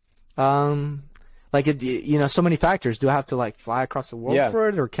 so many factors. Do I have to like fly across the world for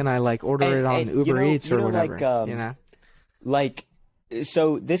it, or can I like order it on Uber Eats or whatever?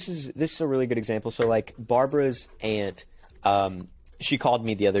 So this is a really good example. So like Barbara's aunt, she called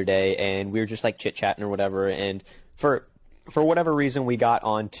me the other day, and we were just like chit chatting or whatever. And for whatever reason, we got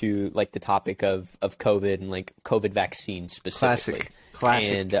onto like the topic of COVID and like COVID vaccine specifically.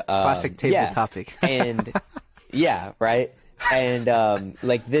 Classic, and, classic table topic. And right. And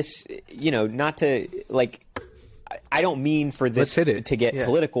like this, not to like, I don't mean for this to get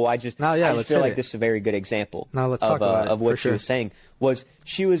political. I just feel like this is a very good example of what she was saying.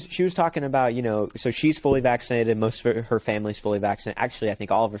 She was talking about, so she's fully vaccinated. Most of her family's fully vaccinated. Actually, I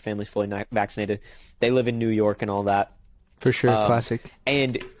think all of her family's fully vaccinated. They live in New York and all that. For sure, classic.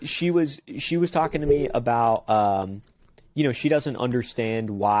 And she was talking to me about, she doesn't understand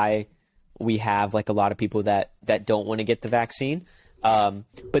why we have like a lot of people that don't want to get the vaccine.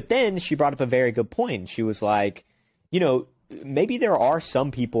 But then she brought up a very good point. She was like, maybe there are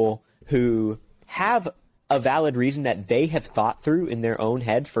some people who have a valid reason that they have thought through in their own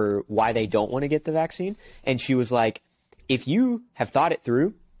head for why they don't want to get the vaccine. And she was like, if you have thought it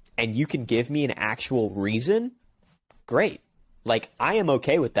through and you can give me an actual reason, great. Like, I am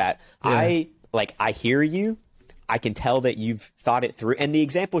okay with that. Yeah. I hear you. I can tell that you've thought it through. And the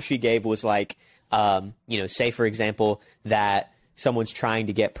example she gave was like, say, for example, that someone's trying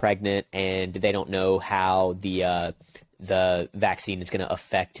to get pregnant and they don't know how the vaccine is going to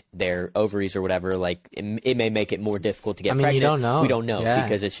affect their ovaries or whatever. Like, it may make it more difficult to get pregnant. You don't know. We don't know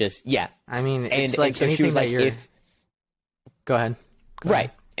because it's just, I mean, it's like so anything like, Go ahead.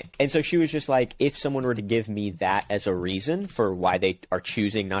 Right. And so she was just like, if someone were to give me that as a reason for why they are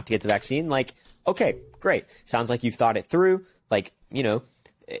choosing not to get the vaccine, like, okay, great. Sounds like you've thought it through. Like,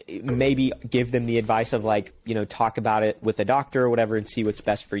 maybe give them the advice of like, talk about it with a doctor or whatever and see what's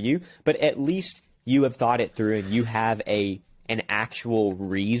best for you. But at least you have thought it through and you have an actual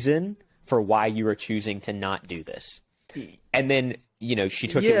reason for why you are choosing to not do this. And then, she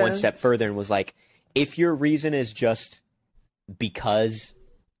took it one step further and was like, if your reason is just because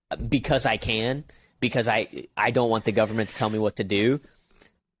I can, because I don't want the government to tell me what to do,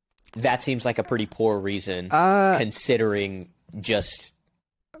 that seems like a pretty poor reason, considering just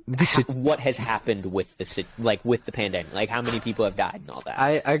what has happened with with the pandemic, like how many people have died and all that.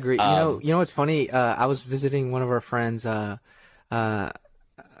 I agree. You know what's funny? I was visiting one of our friends,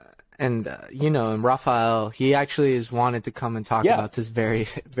 and Raphael, he actually has wanted to come and talk about this very,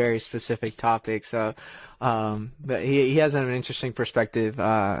 very specific topic. So, but he has an interesting perspective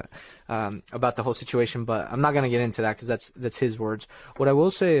about the whole situation. But I'm not gonna get into that because that's his words. What I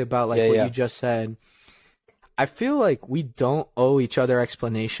will say about what you just said, I feel like we don't owe each other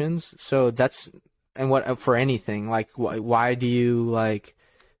explanations. So what for anything, like why do you like?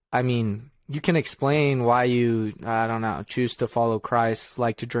 I mean, you can explain why you, I don't know, choose to follow Christ,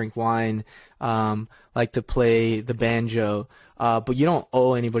 like to drink wine, like to play the banjo, but you don't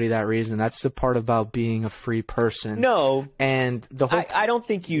owe anybody that reason. That's the part about being a free person. No. And the whole... I don't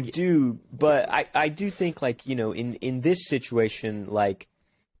think you do, but I do think, like, in this situation, like,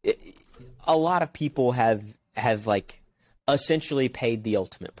 a lot of people have like, essentially paid the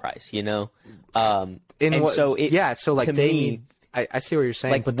ultimate price, so like they need... I see what you're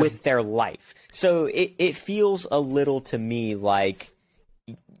saying, like, but with their life. So it feels a little to me like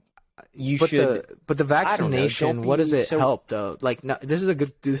you should. But the vaccination, what does it help though? Like, no, this is a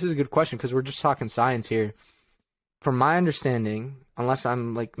good question because we're just talking science here. From my understanding, unless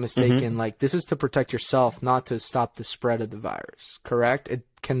I'm like mistaken, like this is to protect yourself, not to stop the spread of the virus. Correct? It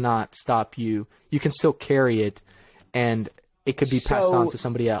cannot stop you. You can still carry it, and it could be passed on to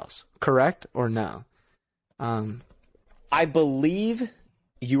somebody else. Correct or no? I believe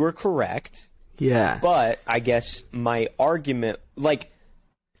you are correct. Yeah. But I guess my argument, like,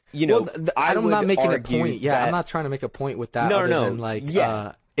 I'm not making a point. Yeah, I'm not trying to make a point with that.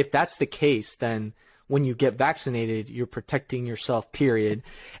 No. If that's the case, then when you get vaccinated, you're protecting yourself, period.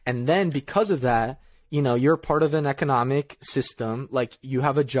 And then because of that, you're part of an economic system. Like, you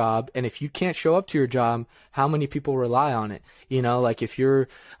have a job, and if you can't show up to your job, how many people rely on it? Like if you're,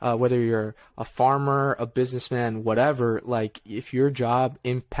 whether you're a farmer, a businessman, whatever, like if your job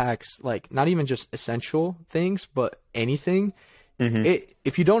impacts, like, not even just essential things, but anything,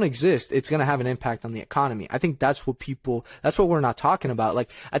 if you don't exist, it's going to have an impact on the economy. I think that's what we're not talking about. Like,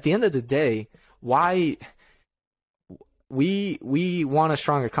 at the end of the day, why... We want a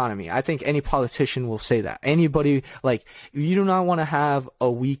strong economy. I think any politician will say that. Anybody, like, you do not want to have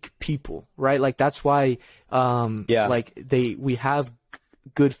a weak people, right? Like, that's why, we have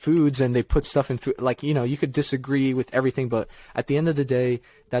good foods and they put stuff in food. Like, you could disagree with everything, but at the end of the day,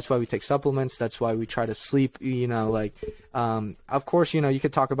 that's why we take supplements. That's why we try to sleep, of course, you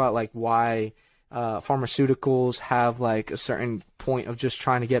could talk about like why, pharmaceuticals have like a certain point of just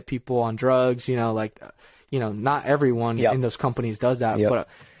trying to get people on drugs, not everyone in those companies does that, but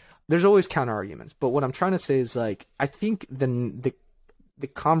there's always counter arguments. But what I'm trying to say is, like, I think the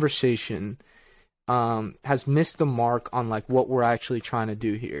conversation has missed the mark on like what we're actually trying to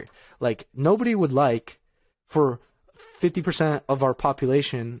do here. Like, nobody would like for 50% of our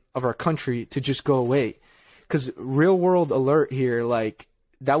population of our country to just go away, because real world alert here, like,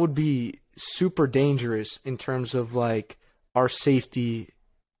 that would be super dangerous in terms of like our safety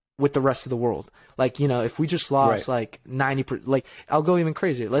with the rest of the world. Like, if we just lost like 90%, like, I'll go even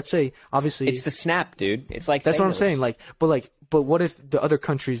crazier. Let's say, obviously, it's the snap, dude. It's like that's Thanos. What I'm saying. But what if the other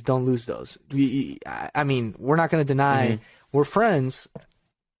countries don't lose those? I mean, we're not going to deny we're friends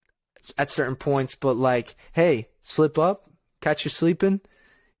at certain points, but like, hey, slip up, catch you sleeping.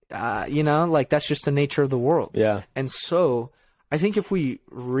 Like, that's just the nature of the world. Yeah. And so I think if we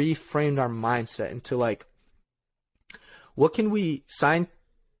reframed our mindset into like, what can we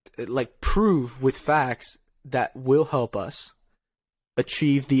prove with facts that will help us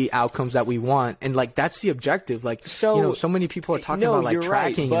achieve the outcomes that we want, and like that's the objective. Like, so many people are talking about like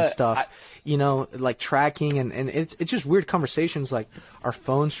tracking and stuff, like tracking and it's just weird conversations. Like, our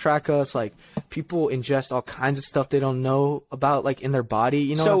phones track us, like people ingest all kinds of stuff they don't know about, like in their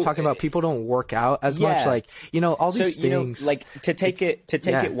body. What I'm talking about? People don't work out as much, like all these things. Like, to take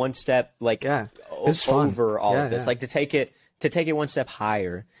it one step, like over all of this, like to take it one step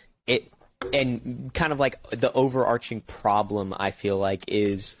higher. And kind of like the overarching problem, I feel like,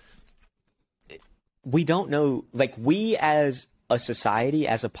 is we don't know, like, we as a society,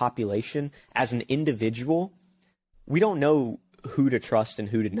 as a population, as an individual, we don't know who to trust and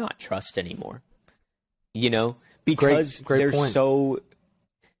who to not trust anymore. Because great point.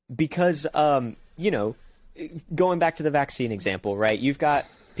 Going back to the vaccine example, right? You've got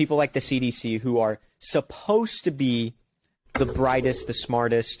people like the CDC who are supposed to be the brightest, the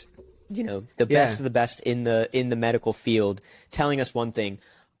smartest, the best of the best in the medical field, telling us one thing.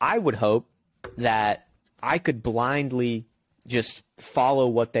 I would hope that I could blindly just follow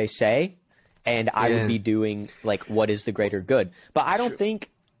what they say, and I would be doing like what is the greater good. But I don't think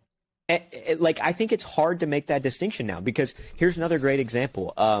like, I think it's hard to make that distinction now, because here's another great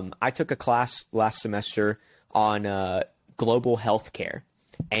example. I took a class last semester on global healthcare,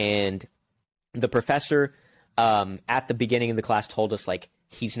 and the professor at the beginning of the class told us, like,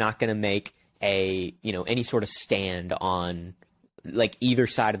 he's not going to make any sort of stand on, like, either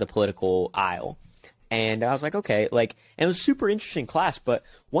side of the political aisle. And I was like, okay, like, and it was a super interesting class. But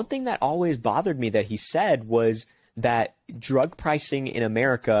one thing that always bothered me that he said was that drug pricing in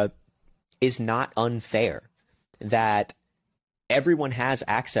America is not unfair, that everyone has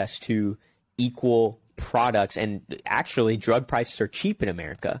access to equal products, and actually drug prices are cheap in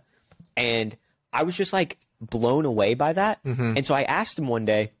America. And I was just, like, blown away by that. Mm-hmm. And so I asked him one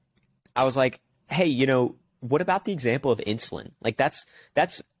day, I was like, hey, what about the example of insulin? Like, that's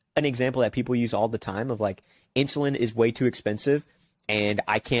an example that people use all the time of, like, insulin is way too expensive and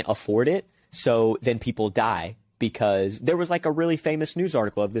I can't afford it. So then people die, because there was, like, a really famous news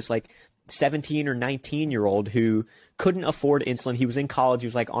article of this, like, 17 or 19-year-old who couldn't afford insulin. He was in college. He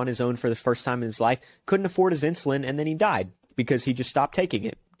was, like, on his own for the first time in his life, couldn't afford his insulin, and then he died because he just stopped taking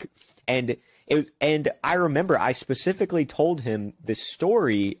it. And I remember I specifically told him this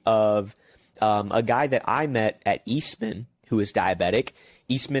story of a guy that I met at Eastman who is diabetic.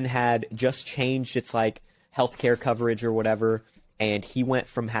 Eastman had just changed its, like, healthcare coverage or whatever, and he went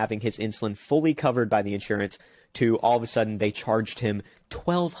from having his insulin fully covered by the insurance to all of a sudden they charged him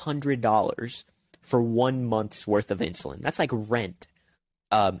 $1,200 for 1 month's worth of insulin. That's like rent.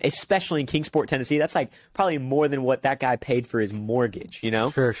 Especially in Kingsport, Tennessee, that's like probably more than what that guy paid for his mortgage,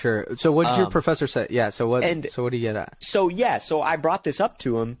 Sure. So what did your professor say? Yeah, so what did he get at? So I brought this up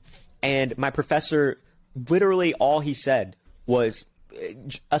to him, and my professor, literally all he said was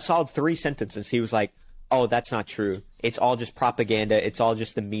a solid 3 sentences. He was like, oh, that's not true. It's all just propaganda. It's all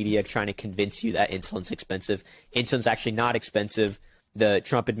just the media trying to convince you that insulin's expensive. Insulin's actually not expensive. The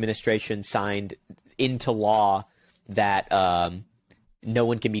Trump administration signed into law that no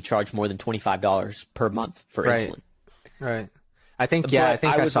one can be charged more than $25 per month for insulin. Right. I think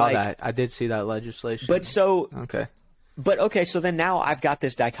I saw that. I did see that legislation. Okay, so then now I've got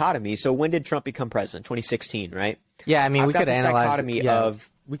this dichotomy. So when did Trump become president? 2016, right? Yeah, I mean, we could analyze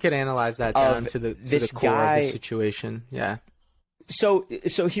that down to the core of the situation. Yeah. So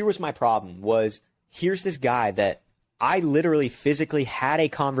here was my problem was, here's this guy that I literally physically had a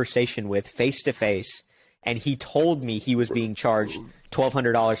conversation with face to face, and he told me he was being charged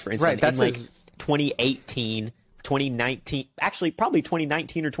 $1,200 for insulin in like 2018, 2019, actually probably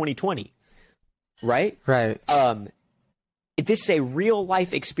 2019 or 2020. Right? Right. This is a real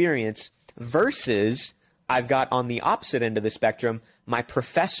life experience versus I've got on the opposite end of the spectrum, my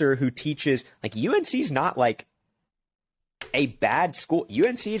professor who teaches, like, UNC's not like a bad school.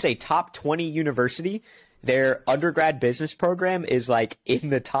 UNC is a top 20 university. Their undergrad business program is like in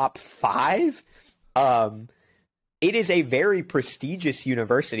the top 5. It is a very prestigious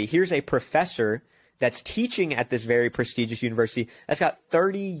university. Here's a professor that's teaching at this very prestigious university that's got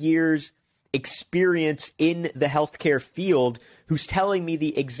 30 years experience in the healthcare field, who's telling me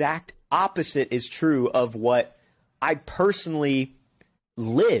the exact opposite is true of what I personally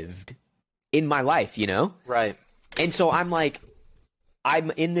lived in my life, Right. And so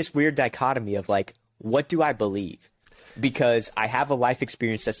I'm in this weird dichotomy of, like, what do I believe? Because I have a life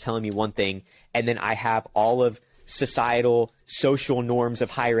experience that's telling me one thing, and then I have all of societal, social norms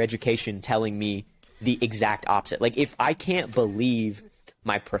of higher education telling me the exact opposite. Like, if I can't believe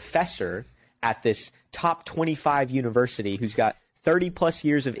my professor at this top 25 university who's got 30 plus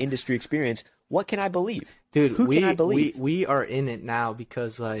years of industry experience, what can I believe? Dude, who can I believe? We are in it now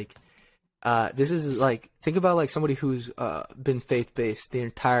because, like, this is like, think about like somebody who's been faith-based the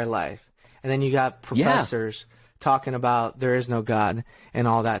entire life, and then you got professors talking about there is no God and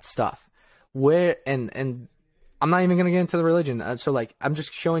all that stuff. And I'm not even gonna get into the religion. So, like, I'm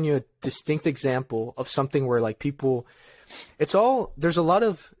just showing you a distinct example of something where, like, people, there's a lot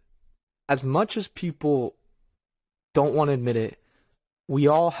of, as much as people don't want to admit it, we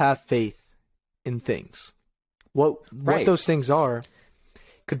all have faith in things. What those things are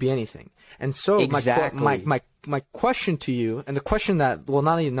could be anything. And so my question to you, and the question that,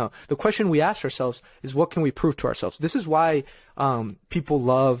 the question we ask ourselves is, what can we prove to ourselves? This is why people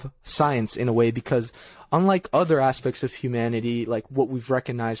love science in a way, because unlike other aspects of humanity, like what we've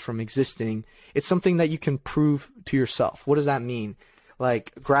recognized from existing, it's something that you can prove to yourself. What does that mean?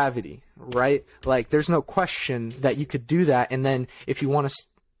 Like gravity, right? Like, there's no question that you could do that, and then if you want to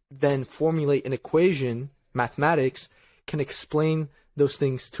then formulate an equation, mathematics can explain those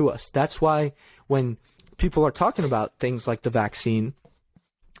things to us. That's why when people are talking about things like the vaccine,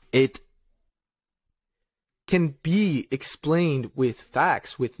 it can be explained with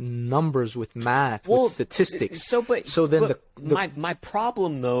facts, with numbers, with math, with statistics. My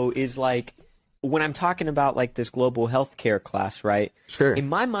problem though is like when I'm talking about like this global healthcare class, right? Sure. In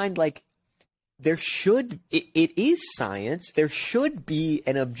my mind, like it is science. There should be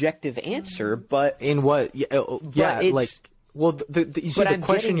an objective answer, but in what? You see the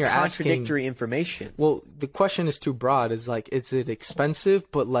question you're asking. Contradictory information. Well, the question is too broad. Is like, is it expensive?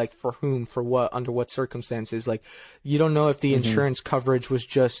 But like, for whom? For what? Under what circumstances? Like, you don't know if the insurance coverage was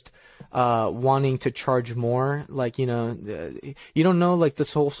just wanting to charge more. Like, you don't know like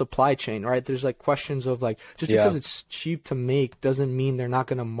this whole supply chain, right? There's like questions of like, just because it's cheap to make doesn't mean they're not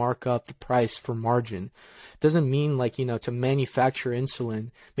going to mark up the price for margin. Doesn't mean like, to manufacture insulin.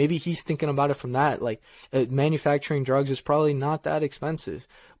 Maybe he's thinking about it from that. Like, manufacturing drugs is probably not that expensive,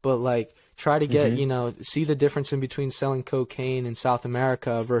 but like try to get, see the difference in between selling cocaine in South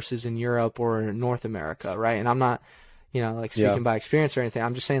America versus in Europe or North America, right? And I'm not, like speaking by experience or anything.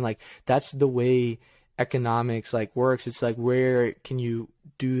 I'm just saying like that's the way economics like works. It's like, where can you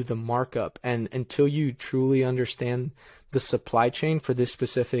do the markup? And until you truly understand the supply chain for this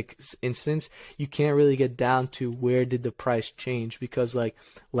specific instance, you can't really get down to where did the price change, because like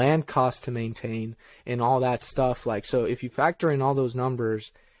land costs to maintain and all that stuff. Like, so if you factor in all those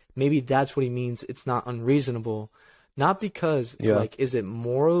numbers, maybe that's what he means. It's not unreasonable, not because like, is it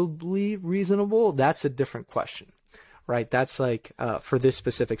morally reasonable? That's a different question. Right, that's like for this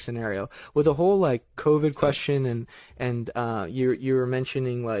specific scenario with the whole like COVID question, and you were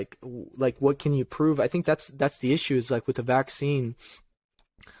mentioning like what can you prove? I think that's the issue, is like with the vaccine,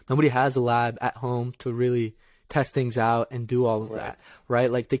 nobody has a lab at home to really test things out and do all of that, right?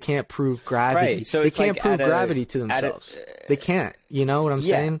 Like they can't prove gravity. Right. So they can't prove gravity to themselves. They can't. You know what I'm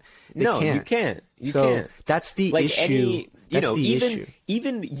saying? They can't. You can't. You so can't. That's the issue.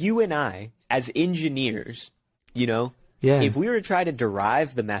 Even you and I as engineers, if we were to try to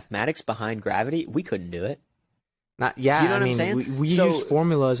derive the mathematics behind gravity, we couldn't do it. You know what I'm saying? We use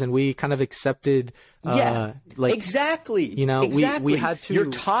formulas and we kind of accepted. Exactly. We had to.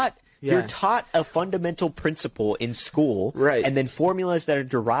 You're taught a fundamental principle in school, right? And then formulas that are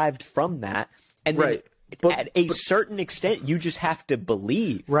derived from that, and then at a certain extent, you just have to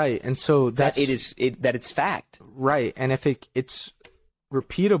believe, right? And so that it's fact, right? And if it's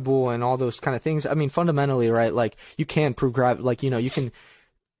repeatable and all those kind of things, I mean, fundamentally, right? Like you can prove gravity. Like you can,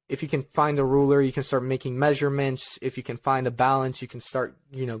 if you can find a ruler, you can start making measurements. If you can find a balance, you can start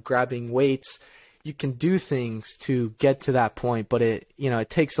grabbing weights. You can do things to get to that point, but it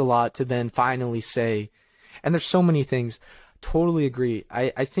takes a lot to then finally say. And there's so many things. Totally agree.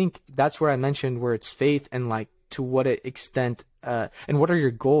 I think that's where I mentioned where it's faith and like to what extent and what are your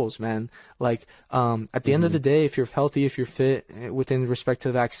goals, man? Like at the end of the day, if you're healthy, if you're fit within respect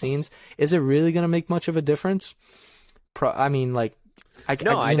to vaccines, is it really going to make much of a difference? I mean, like, I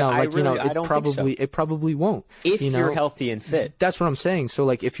don't think so. It probably won't. If you're healthy and fit. That's what I'm saying. So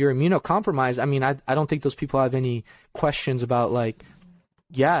like if you're immunocompromised, I mean, I don't think those people have any questions about like,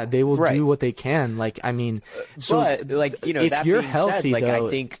 yeah, they will do what they can. Like, I mean, but like, if that you're being healthy, said, like, though, I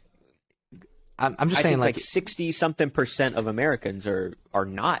think I'm just saying like 60-something% of Americans are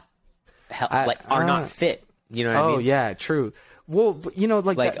not not fit. You know what I mean? Oh yeah, true. Well, but,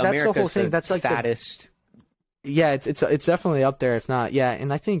 like that's the whole thing. That's like fattest. Yeah, it's definitely up there, if not. Yeah,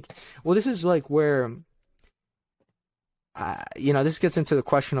 and I think, well, this is like where, this gets into the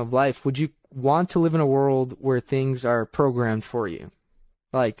question of life. Would you want to live in a world where things are programmed for you?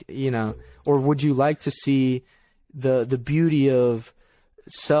 Like, or would you like to see the beauty of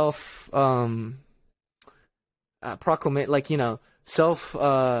self, proclamate, like, self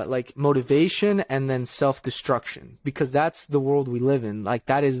like motivation and then self-destruction, because that's the world we live in. Like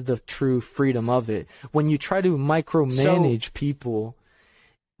that is the true freedom of it. When you try to micromanage people,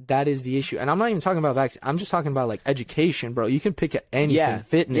 that is the issue. And I'm not even talking about vaccine. I'm just talking about like education, bro. You can pick anything.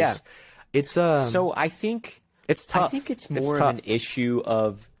 Fitness. Yeah. It's so I think it's tough. I think it's more of an issue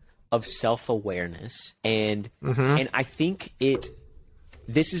of self-awareness, and I think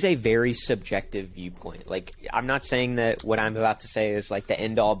this is a very subjective viewpoint. Like, I'm not saying that what I'm about to say is like the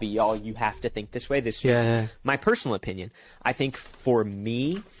end-all be-all. You have to think this way. This is just my personal opinion. I think for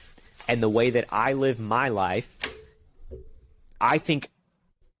me and the way that I live my life, I think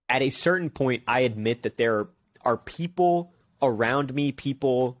at a certain point I admit that there are people around me,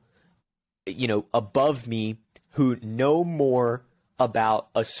 people, above me who know more about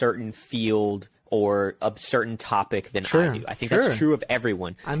a certain field or a certain topic than I do. I think that's true of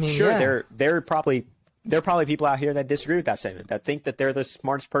everyone. I mean, there are probably people out here that disagree with that statement, that think that they're the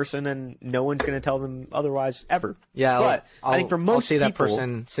smartest person and no one's going to tell them otherwise ever. Yeah, but I think for most I'll see people, that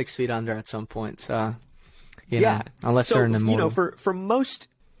person 6 feet under at some point. So You know, unless they're an immortal.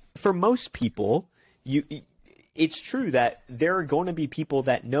 For most people, it's true that there are going to be people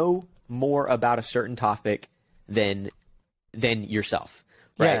that know more about a certain topic than yourself,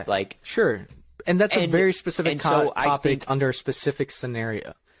 right? Yeah, like, sure. And that's a very specific topic I think, under a specific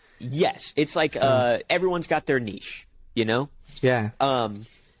scenario. Yes, it's like everyone's got their niche, you know? Yeah.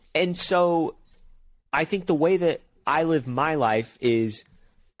 And so I think the way that I live my life is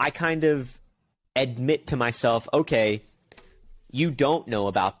I kind of admit to myself, okay, you don't know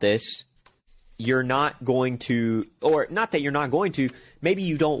about this. You're not going to, or not that you're not going to, maybe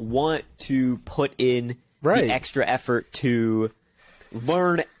you don't want to put in the extra effort to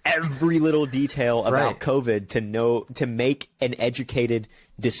learn every little detail about COVID to make an educated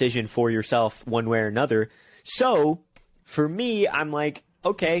decision for yourself one way or another. So for me, I'm like,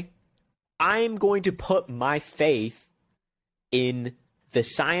 okay, I'm going to put my faith in the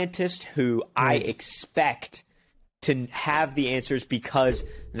scientist who I expect to have the answers because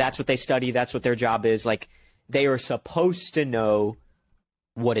that's what they study, that's what their job is. Like, they are supposed to know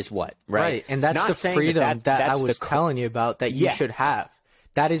what is what, right? And that's not the freedom that I was telling you about that you should have.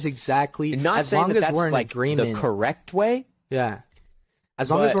 That is exactly, not as saying long as we're in like agreement. The correct way. Yeah. As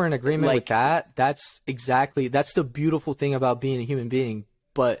long as we're in agreement with that, that's the beautiful thing about being a human being.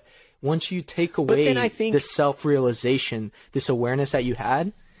 But once you take away this self-realization, this awareness that you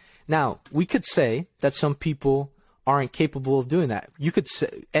had, now we could say that some people aren't capable of doing that. You could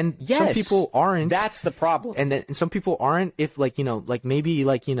say, and some people aren't. That's the problem. And some people aren't. If maybe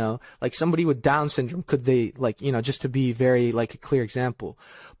somebody with Down syndrome, could they just to be very a clear example.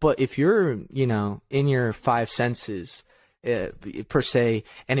 But if you're in your five senses per se,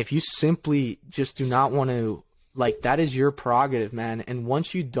 and if you simply just do not want to, that is your prerogative, man. And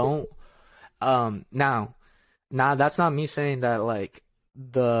once you don't, now that's not me saying that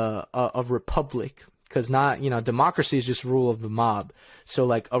a republic. Because democracy is just rule of the mob. So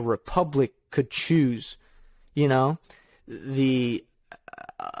a republic could choose, the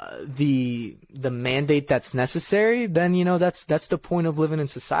mandate that's necessary. Then that's the point of living in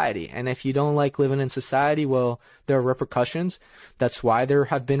society. And if you don't like living in society, well, there are repercussions. That's why there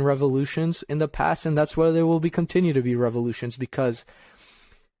have been revolutions in the past, and that's why there will continue to be revolutions, because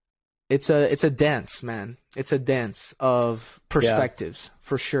it's a dance, man. It's a dance of perspectives,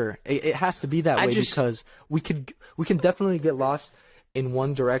 for sure. It has to be that way because we can definitely get lost in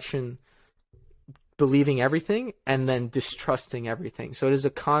one direction, believing everything and then distrusting everything. So it is a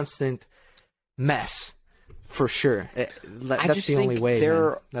constant mess, for sure. That's the only way.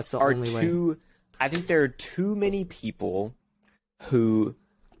 That's the only way. I think there are too many people who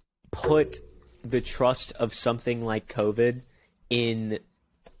put the trust of something like COVID in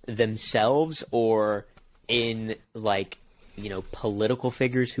themselves or in political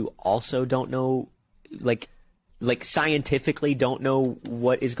figures who also don't know, scientifically don't know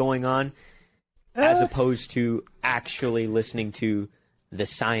what is going on, as opposed to actually listening to the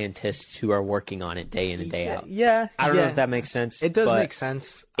scientists who are working on it day in and day out. Yeah, I don't know if that makes sense. It does make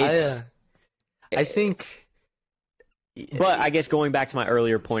sense. I think, but I guess going back to my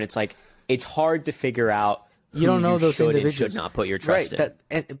earlier point, it's hard to figure out. You don't know those individuals. Should not put your trust in.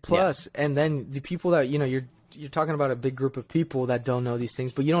 And then the people that you're talking about, a big group of people that don't know these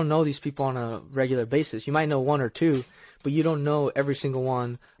things, but you don't know these people on a regular basis. You might know one or two, but you don't know every single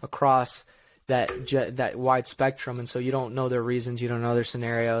one across that wide spectrum, and so you don't know their reasons, you don't know their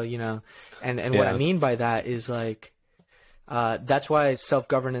scenario, And what I mean by that is that's why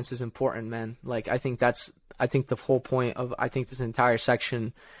self-governance is important, man. I think the whole point of this entire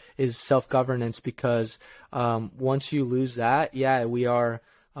section is self-governance, because once you lose that, we are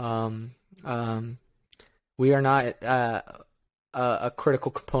not a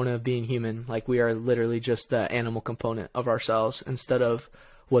critical component of being human. We are literally just the animal component of ourselves instead of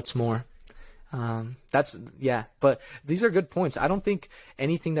what's more. But these are good points. I don't think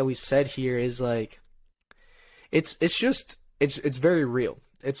anything that we've said here is it's very real.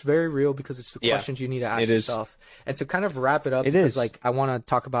 It's very real because it's the questions you need to ask yourself. And to kind of wrap it up, I want to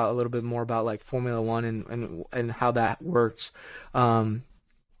talk about a little bit more about Formula One and how that works. To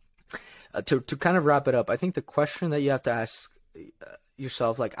kind of wrap it up, I think the question that you have to ask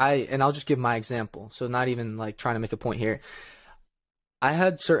yourself, I'll just give my example. So not even trying to make a point here. I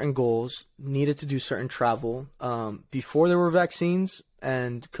had certain goals, needed to do certain travel before there were vaccines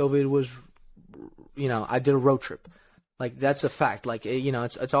and COVID was, I did a road trip. That's a fact.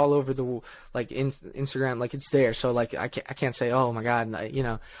 It's all over the in Instagram. It's there. So I can't say, oh my God.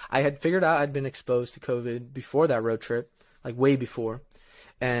 I had figured out I'd been exposed to COVID before that road trip, way before,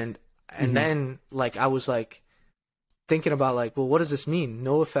 and then I was thinking about well, what does this mean?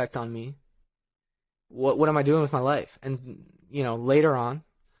 No effect on me. what am I doing with my life? And, you know, later on,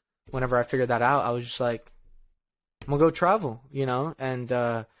 whenever I figured that out, I was just like, I'm gonna go travel, you know, and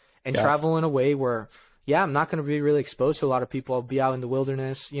travel in a way where, yeah, I'm not gonna be really exposed to a lot of people. I'll be out in the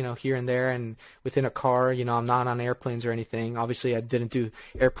wilderness, you know, here and there, and within a car. You know, I'm not on airplanes or anything. Obviously, I didn't do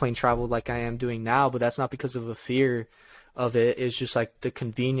airplane travel like I am doing now, but that's not because of a fear of it. It's just like the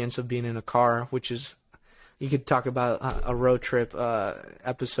convenience of being in a car, which is, you could talk about a road trip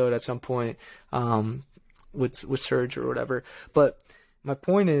episode at some point with Serge or whatever. But my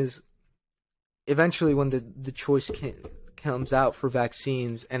point is, eventually when the choice comes out for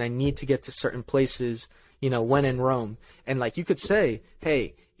vaccines and I need to get to certain places, you know, when in Rome, and like you could say,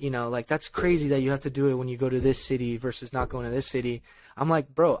 hey, you know, like that's crazy that you have to do it when you go to this city versus not going to this city. I'm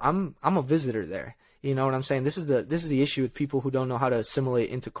like, bro, I'm a visitor there. You know what I'm saying? This is the issue with people who don't know how to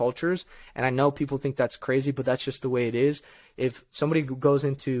assimilate into cultures. And I know people think that's crazy, but that's just the way it is. If somebody goes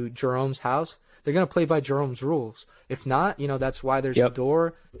into Jerome's house, they're going to play by Jerome's rules. If not, you know, that's why there's a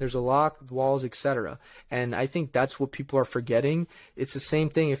door, there's a lock, walls, etc. And I think that's what people are forgetting. It's the same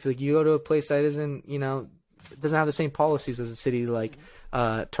thing. If like, you go to a place that isn't, you know, doesn't have the same policies as a city like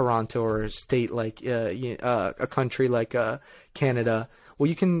Toronto, or a state like a country like Canada, well,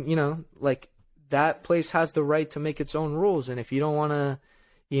 you can, you know, like, that place has the right to make its own rules. And if you don't want to,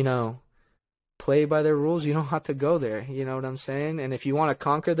 you know, play by their rules, you don't have to go there. You know what I'm saying? And if you want to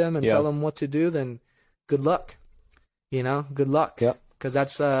conquer them and tell them what to do, then good luck. You know, good luck. Yep. Because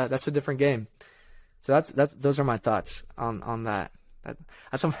that's a different game. So those are my thoughts on that.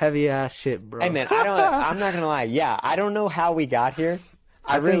 That's some heavy ass shit, bro. Hey man, I'm not gonna lie. Yeah, I don't know how we got here.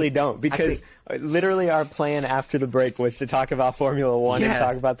 I really don't, because literally our plan after the break was to talk about Formula One and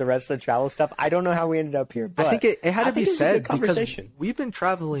talk about the rest of the travel stuff. I don't know how we ended up here, but I think it had to be said because we've been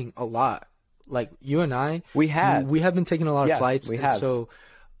traveling a lot. Like you and I, we have been taking a lot of flights. We have. So,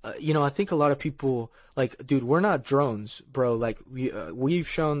 you know, I think a lot of people, like, dude, we're not drones, bro. Like we've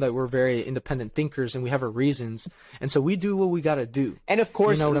shown that we're very independent thinkers and we have our reasons, and so we do what we got to do. And of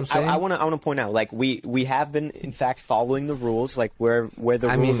course, you know what I'm saying? I want to point out, like we have been in fact following the rules, like where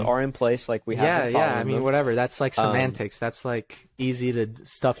the rules are in place, like we have been following I mean, them. whatever. That's like semantics. That's like easy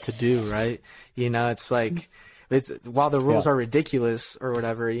stuff to do, right? You know, it's like. While the rules are ridiculous or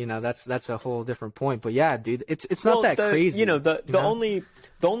whatever, you know, that's a whole different point. But yeah, dude, it's not that crazy. You know, the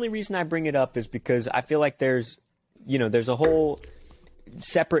only reason I bring it up is because I feel like there's a whole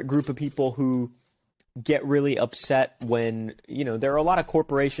separate group of people who get really upset when, you know, there are a lot of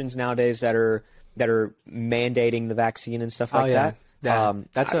corporations nowadays that are mandating the vaccine and stuff like that. Yeah,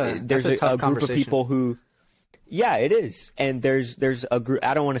 that's a tough group of people who. Yeah, it is. And there's a group,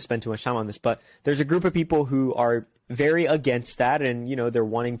 I don't want to spend too much time on this, but there's a group of people who are very against that, and, you know, they're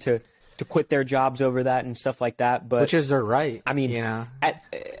wanting to quit their jobs over that and stuff like that. But which is their right. I mean, you know,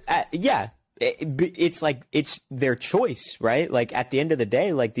 it's like, it's their choice, right? Like at the end of the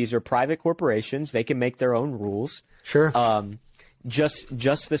day, like these are private corporations. They can make their own rules. Sure. Just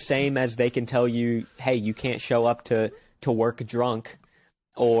the same as they can tell you, hey, you can't show up to work drunk,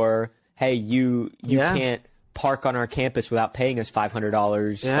 or hey, you can't park on our campus without paying us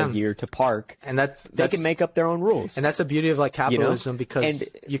 $500 a year to park. And they can make up their own rules. And that's the beauty of like capitalism, because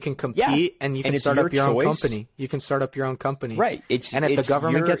you can compete and you can start up your own company. You can start up your own company. Right. And if the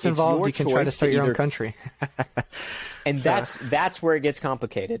government gets involved, you can try to start your own country. And that's where it gets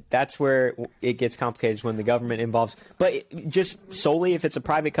complicated. That's where it gets complicated, is when the government involves. But just solely if it's a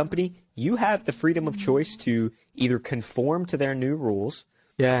private company, you have the freedom of choice to either conform to their new rules,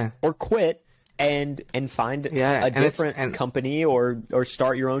 or quit and find a different company or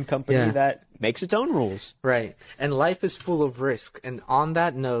start your own company that makes its own rules. Right. And life is full of risk. And on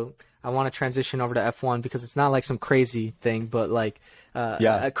that note, I want to transition over to F1, because it's not like some crazy thing, but like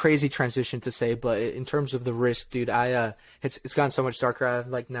a crazy transition to say. But in terms of the risk, dude, it's gotten so much darker. I have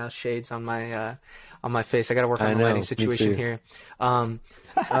like now shades on my face. I got to work on the lighting situation here.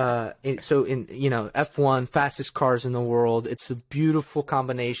 So in, you know, F1, fastest cars in the world. It's a beautiful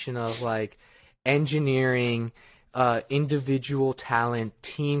combination of like engineering, individual talent,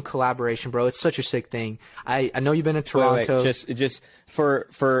 team collaboration, bro. It's such a sick thing. I know you've been in Toronto. Wait. Just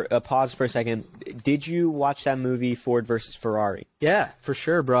for a pause for a second. Did you watch that movie Ford versus Ferrari? Yeah, for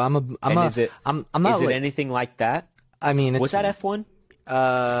sure, bro. Is it anything like that? I mean, was that F1?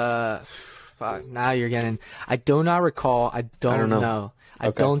 Fuck. Now you're getting. I do not recall. I don't know.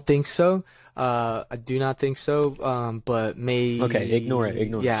 I don't think so. I do not think so. But okay, ignore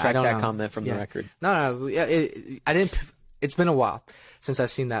it. Yeah, strike that comment from the record. No. I didn't. It's been a while since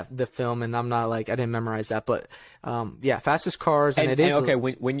I've seen the film, and I'm not like, I didn't memorize that. But fastest cars, and it is okay.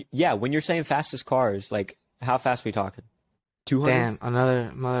 When you're saying fastest cars, like how fast are we talking? 200. Damn,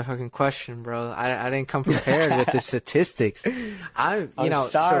 another motherfucking question, bro. I didn't come prepared with the statistics. I'm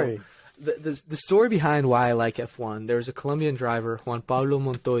sorry. So the story behind why I like F1. There was a Colombian driver, Juan Pablo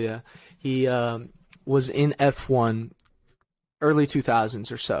Montoya. He was in F1 early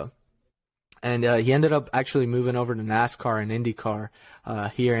 2000s or so. And he ended up actually moving over to NASCAR and IndyCar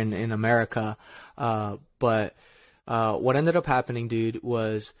here in America. But what ended up happening, dude,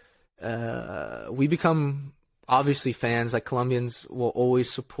 was we become obviously fans. Like Colombians will always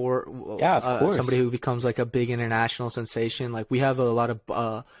support of course. somebody who becomes like a big international sensation. Like we have a lot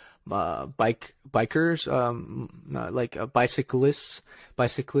of bikers, like bicyclists,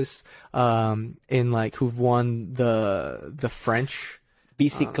 in like who've won the French.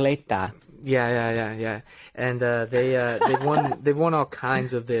 Bicicleta. Yeah. And they've won all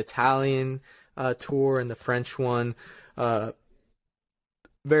kinds of the Italian tour and the French one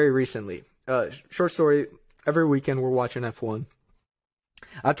very recently. Short story, every weekend we're watching F1.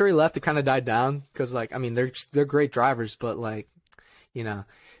 After he left, it kind of died down because, like, I mean, they're great drivers, but, like, you know.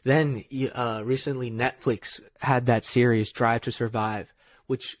 Then recently Netflix had that series, Drive to Survive,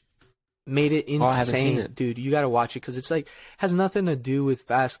 which made it insane. I haven't seen it. Dude, you got to watch it because it's like has nothing to do with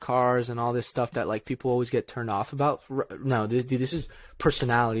fast cars and all this stuff that like people always get turned off about. No, dude, this is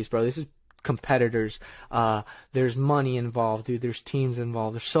personalities, bro. This is competitors. There's money involved, dude. There's teams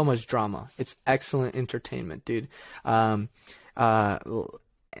involved. There's so much drama. It's excellent entertainment, dude. Anyway,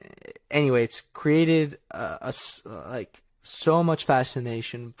 it's created like so much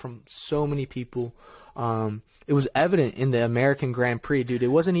fascination from so many people. It was evident in the American Grand Prix, dude. It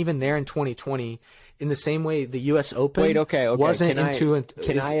wasn't even there in 2020. In the same way, the U.S. Open wasn't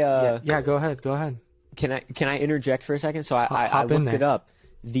Yeah, go ahead. Can I interject for a second? So I looked it up.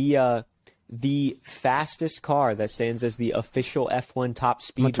 The fastest car that stands as the official F1 top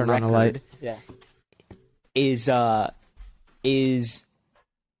speed record is I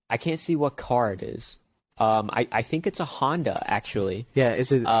can't see what car it is. I think it's a Honda, actually. Yeah,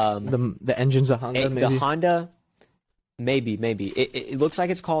 is it the engine's a Honda? Maybe? The Honda, maybe. It looks like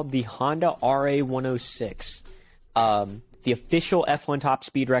it's called the Honda RA106. The official F1 top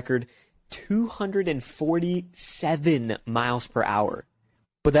speed record, 247 miles per hour.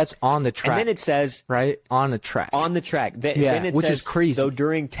 But that's on the track. And then it says... Right? On the track. On the track. Then it which says, is crazy. Though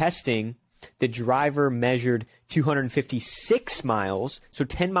during testing, the driver measured 256 miles, so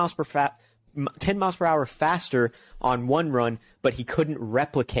 10 miles per hour faster on one run, but he couldn't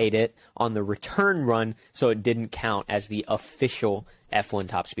replicate it on the return run, so it didn't count as the official F1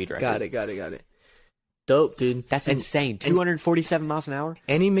 top speed record. Got it. Dope, dude. That's insane. 247 miles an hour?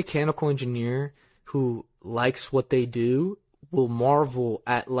 Any mechanical engineer who likes what they do will marvel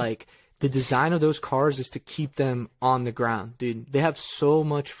at, like, the design of those cars is to keep them on the ground, dude. They have so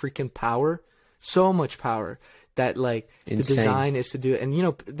much freaking power, that, like, insane. The design is to do it. And, you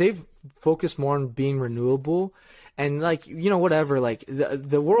know, they've focused more on being renewable. And, like, you know, whatever, like,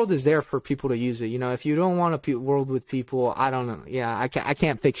 the world is there for people to use it. You know, if you don't want a world with people, I don't know. Yeah, I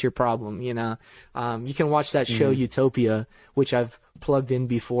can't fix your problem, you know. You can watch that show Utopia, which I've plugged in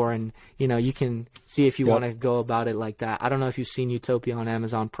before, and, you know, you can see if you want to go about it like that. I don't know if you've seen Utopia on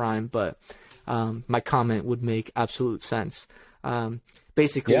Amazon Prime, but my comment would make absolute sense.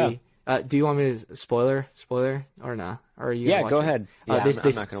 Basically, do you want me to spoiler or no? Or are you gonna watch go it? ahead. I'm not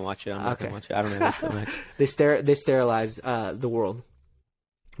going to watch it. I'm not going to watch it. I don't know HBO Max. They sterilize the world.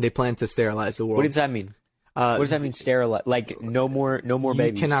 They plan to sterilize the world. What does that mean? What does that mean, sterilize? Like, no more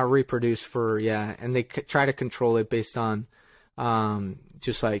babies? You cannot reproduce and they try to control it based on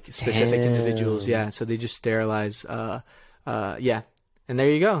just like specific individuals. Yeah, so they just sterilize. And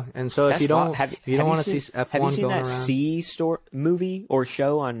there you go. And so if you don't want to see F1 have you seen going that around, movie or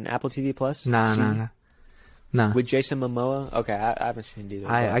show on Apple TV Plus? No. With Jason Momoa? Okay, I haven't seen it either.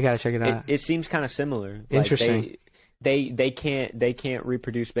 I gotta check it out. It seems kind of similar. Interesting. Like they can't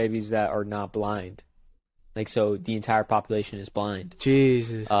reproduce babies that are not blind. Like, so the entire population is blind.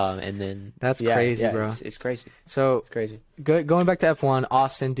 Jesus. And then that's crazy, bro. It's crazy. So it's crazy. Going back to F1,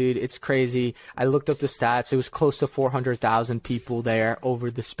 Austin, dude, it's crazy. I looked up the stats. It was close to 400,000 people there over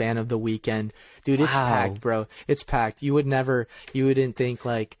the span of the weekend. Dude, it's packed, bro. It's packed. You wouldn't think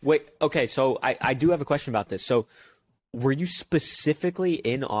like. Wait, okay. So I do have a question about this. So, were you specifically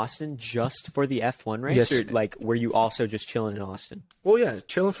in Austin just for the F1 race? Yes. Or, like, were you also just chilling in Austin? Well, yeah,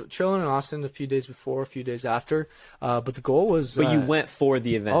 chilling in Austin a few days before, a few days after. But the goal was. But you went for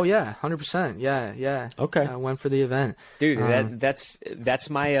the event. Oh yeah, 100%. Yeah. Okay. I went for the event, dude. That's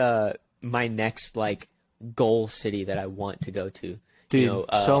my my next like goal city that I want to go to. Dude, you know,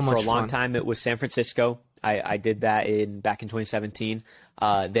 so much for a long fun. time it was San Francisco. I did that back in 2017.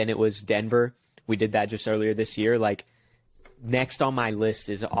 Then it was Denver. We did that just earlier this year. Like, next on my list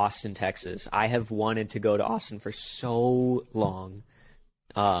is Austin, Texas. I have wanted to go to Austin for so long.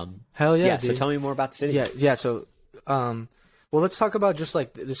 Hell yeah, Yeah, dude. so tell me more about the city. Yeah. So, well, let's talk about just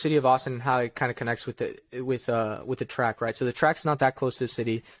like the city of Austin and how it kind of connects with the track, right? So the track's not that close to the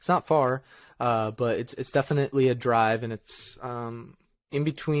city. It's not far, but it's definitely a drive, and it's in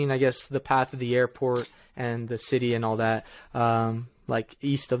between, I guess, the path of the airport and the city and all that, like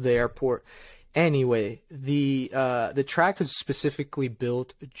east of the airport. Anyway, the track is specifically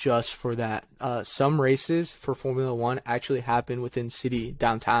built just for that. Some races for Formula One actually happen within city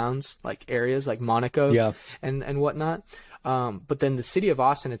downtowns, like areas like Monaco and whatnot. But then the city of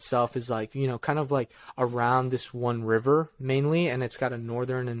Austin itself is like, kind of like around this one river mainly, and it's got a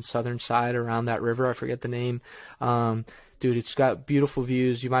northern and southern side around that river. I forget the name. Dude, it's got beautiful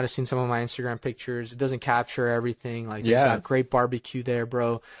views. You might have seen some of my Instagram pictures. It doesn't capture everything. Like, they've got great barbecue there,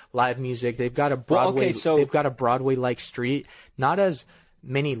 bro. Live music. They've got a Broadway. They've got a Broadway-like street. Not as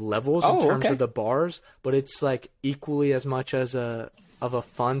many levels in terms of the bars, but it's like equally as much as of a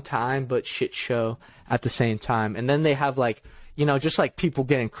fun time, but shit show at the same time. And then they have like, just like people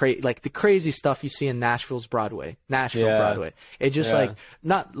getting crazy, like the crazy stuff you see in Nashville's Broadway, Broadway. It just like,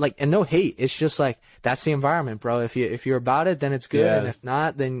 not like, and no hate. It's just like, that's the environment, bro. If you're about it, then it's good. And if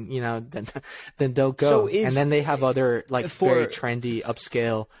not, then, then don't go. And then they have other like very trendy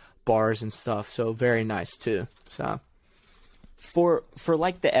upscale bars and stuff. So very nice too. So for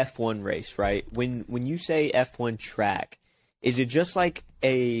like the F1 race, right? When you say F1 track, is it just like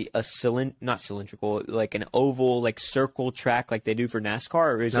not cylindrical, like an oval, like circle track like they do for NASCAR?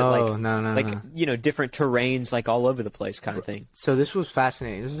 Or is it like, different terrains like all over the place kind of thing? So this was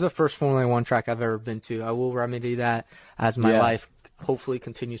fascinating. This is the first Formula One track I've ever been to. I will remedy that as my life hopefully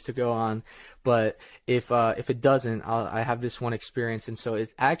continues to go on. But if it doesn't, I have this one experience. And so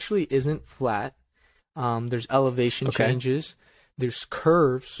it actually isn't flat. There's elevation changes. There's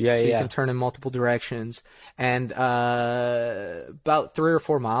curves, so you can turn in multiple directions, and about 3 or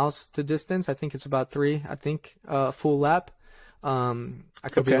 4 miles to distance. I think it's about 3. I think full lap. I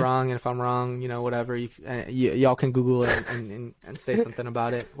could be wrong, and if I'm wrong, whatever. Y'all can Google it and say something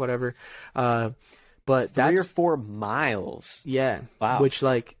about it, whatever. But that's 3 or 4 miles. Yeah. Wow. Which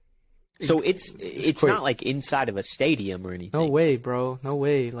like. So it's not like inside of a stadium or anything. No way, bro. No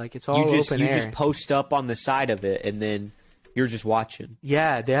way. Like it's all open air. You just post up on the side of it, and then you're just watching.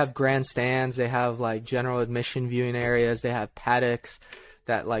 Yeah, they have grandstands. They have like general admission viewing areas. They have paddocks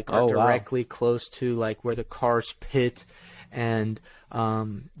that like are directly close to like where the cars pit. And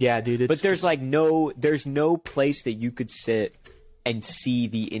dude. But there's like there's no place that you could sit and see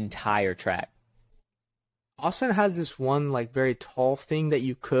the entire track. Austin has this one like very tall thing that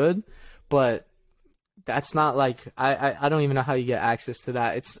you could, but that's not like I don't even know how you get access to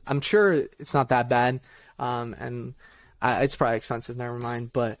that. I'm sure it's not that bad, and it's probably expensive. Never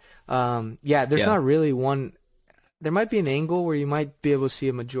mind. But there's not really one. There might be an angle where you might be able to see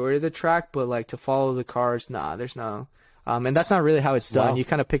a majority of the track, but like to follow the cars, there's no. And that's not really how it's done. Wow. You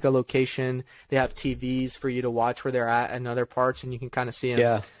kind of pick a location. They have TVs for you to watch where they're at in other parts, and you can kind of see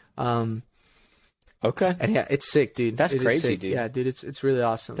them. Yeah. Okay. And yeah, it's sick, dude. That's crazy, dude. Yeah, dude, it's really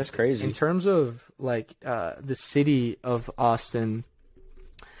awesome. That's crazy. In terms of like the city of Austin,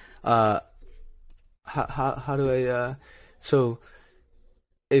 how do I? So,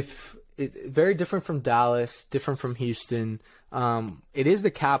 if very different from Dallas, different from Houston. It is the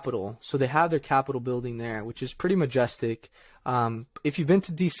capital, so they have their Capitol building there, which is pretty majestic. If you've been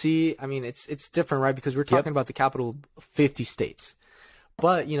to DC, I mean, it's different, right? Because we're talking about the capital of 50 states.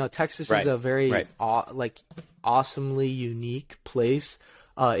 But, Texas is a very, awesomely unique place.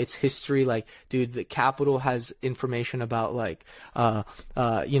 Its history, like, dude, the Capitol has information about, like, like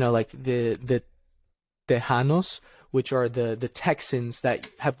the Tejanos, which are the Texans that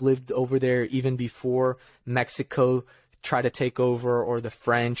have lived over there even before Mexico try to take over, or the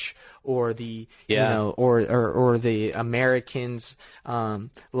French, or the or the Americans,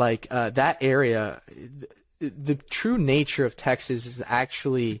 that area. The true nature of Texas is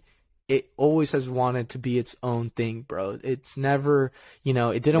actually, it always has wanted to be its own thing, bro. It's never,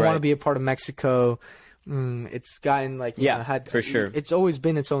 it didn't want to be a part of Mexico. It's gotten like, for sure. It's always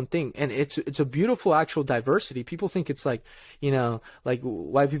been its own thing, and it's a beautiful actual diversity. People think it's like, like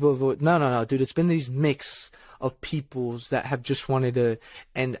white people have, no, dude. It's been these mix of peoples that have just wanted to,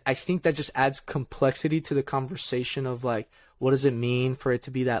 and I think that just adds complexity to the conversation of like, what does it mean for it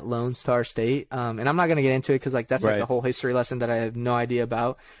to be that Lone Star State? And I'm not going to get into it because like that's like the whole history lesson that I have no idea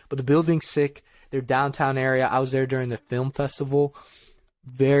about. But the building's sick. Their downtown area. I was there during the film festival.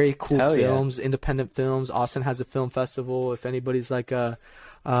 Very cool films, independent films. Austin has a film festival. If anybody's like a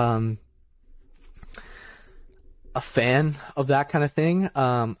a fan of that kind of thing.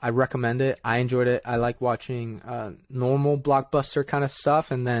 I recommend it. I enjoyed it. I like watching normal blockbuster kind of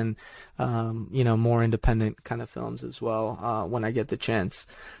stuff, and then more independent kind of films as well when I get the chance.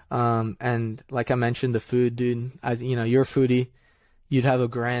 And like I mentioned, the food, dude. You're a foodie. You'd have a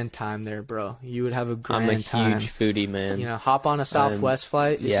grand time there, bro. You would have a grand time. I'm a huge foodie, man. Hop on a Southwest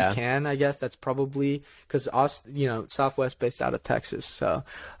flight if yeah. you can. I guess that's probably because Southwest based out of Texas, so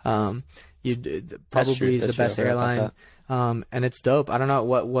probably is the best airline. And it's dope. I don't know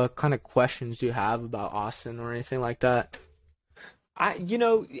what kind of questions do you have about Austin or anything like that.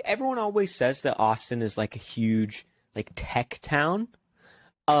 Everyone always says that Austin is like a huge like tech town.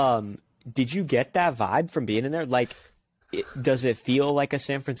 Did you get that vibe from being in there? Like, does it feel like a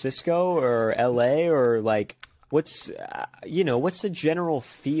San Francisco or LA or like what's the general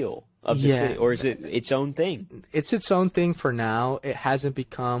feel of the city, or is it its own thing? It's its own thing for now. It hasn't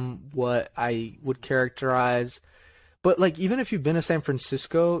become what I would characterize. But like even if you've been to San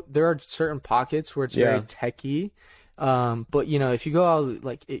Francisco, there are certain pockets where it's very techy. But if you go out,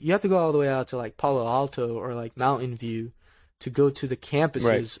 like you have to go all the way out to like Palo Alto or like Mountain View to go to the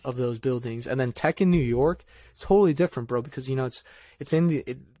campuses of those buildings. And then tech in New York is totally different, bro, because it's in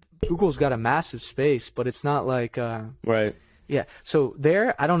Google's got a massive space, but it's not like right. Yeah. So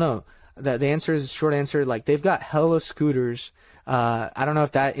there, I don't know. The short answer, like they've got hella scooters. I don't know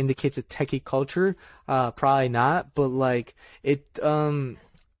if that indicates a techie culture. Probably not, but like it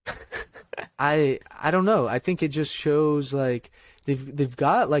I don't know. I think it just shows like they've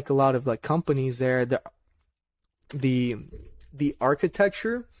got like a lot of like companies there. The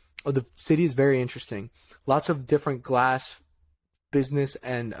architecture of the city is very interesting. Lots of different glass business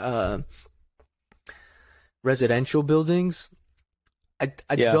and residential buildings.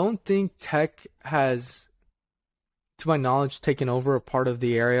 I don't think tech has, to my knowledge, taken over a part of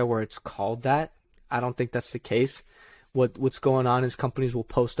the area where it's called that. I don't think that's the case. What's going on is companies will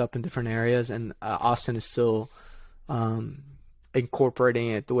post up in different areas, and Austin is still incorporating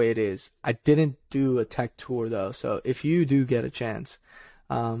it the way it is. I didn't do a tech tour though, so if you do get a chance,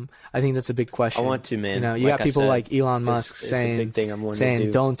 I think that's a big question. I want to, man. You got people like Elon Musk saying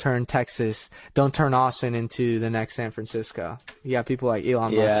don't turn Austin into the next San Francisco. You got people like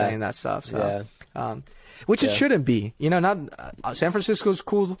Elon Musk saying that stuff. So, which it shouldn't be. Not San Francisco's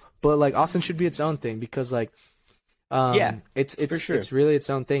cool, but like Austin should be its own thing because like, it's for sure. It's really its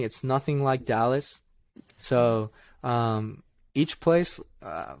own thing. It's nothing like Dallas. So, each place,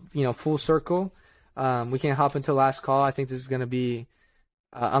 full circle. We can hop into last call. I think this is gonna be.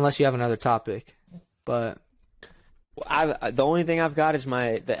 Unless you have another topic, but the only thing I've got is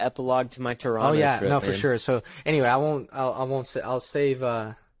the epilogue to my Toronto trip. For sure. So anyway, I'll save.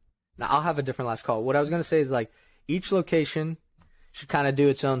 I'll have a different last call. What I was gonna say is like each location should kind of do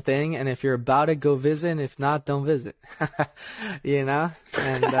its own thing, and if you're about it, go visit. And if not, don't visit. And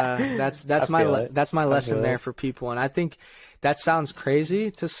that's my lesson there for people. And I think that sounds crazy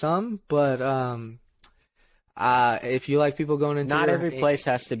to some, but if you like people going into every place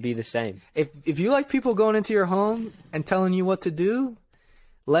has to be the same. If you like people going into your home and telling you what to do,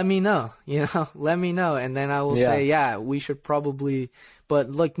 let me know. Let me know, and then I will say, we should probably.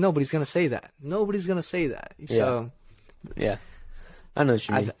 But like nobody's gonna say that. So yeah, I know what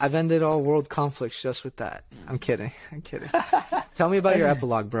you mean. I've ended all world conflicts just with that. I'm kidding. Tell me about your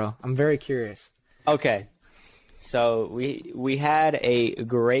epilogue, bro. I'm very curious. Okay, so we had a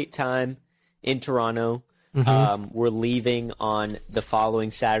great time in Toronto. Mm-hmm. We're leaving on the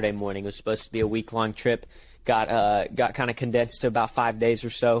following Saturday morning. It was supposed to be a week-long trip. Got kind of condensed to about 5 days or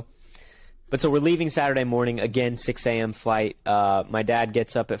so. But so we're leaving Saturday morning, again, 6 a.m. flight. My dad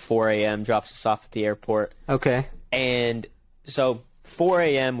gets up at 4 a.m., drops us off at the airport. Okay. And so 4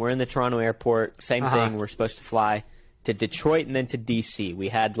 a.m., we're in the Toronto airport. Same thing. We're supposed to fly to Detroit and then to D.C. We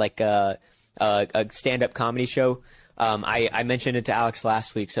had like a stand-up comedy show. I mentioned it to Alex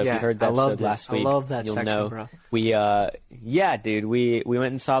last week, so if you heard that episode last week, I love that you'll section, know. Bro. We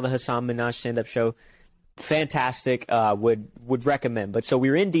went and saw the Hassam Minhaj stand-up show. Fantastic. Would recommend. But so we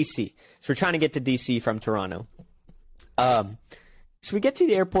were in D.C. So we're trying to get to D.C. from Toronto. So we get to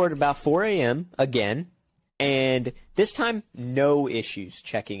the airport about 4 a.m. again, and this time no issues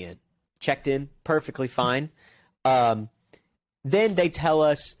checking in. Checked in perfectly fine. Then they tell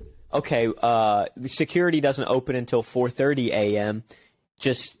us, okay, the security doesn't open until 4:30 a.m.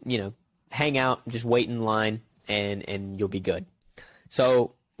 Just, hang out, just wait in line, and you'll be good.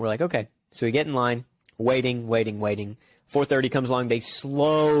 So we're like, okay. So we get in line, waiting. 4:30 comes along. They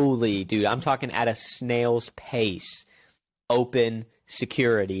slowly, dude, I'm talking at a snail's pace, open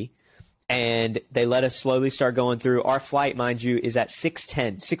security, and they let us slowly start going through. Our flight, mind you, is at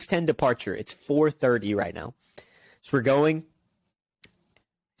 6:10 departure. It's 4:30 right now. So we're going.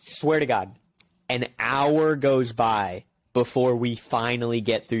 Swear to God, an hour goes by before we finally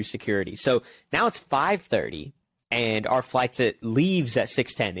get through security. So now it's 5:30, and our leaves at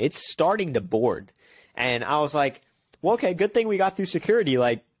 6:10. It's starting to board, and I was like, "Well, okay, good thing we got through security.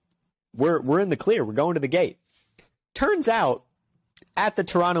 Like, we're in the clear. We're going to the gate." Turns out, at the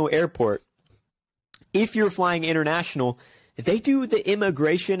Toronto airport, if you're flying international, they do the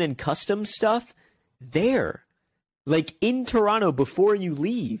immigration and customs stuff there, like in Toronto before you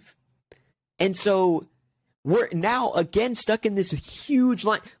leave. And so we're now again stuck in this huge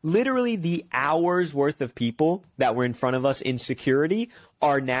line. Literally the hour's worth of people that were in front of us in security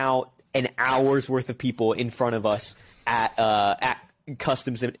are now an hour's worth of people in front of us at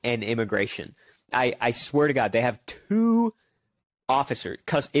customs and immigration. I swear to God, they have 2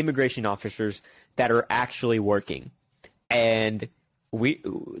 immigration officers that are actually working. And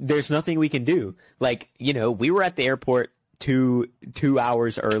there's nothing we can do. Like, we were at the airport two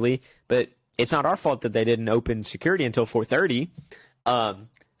hours early, but it's not our fault that they didn't open security until 4:30.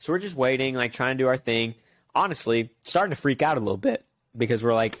 So we're just waiting, like trying to do our thing. Honestly, starting to freak out a little bit because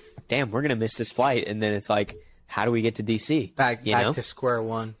we're like, damn, we're going to miss this flight. And then it's like, how do we get to DC? Back to square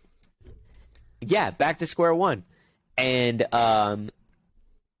one. Yeah, back to square one. And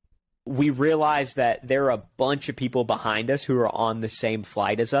we realized that there are a bunch of people behind us who are on the same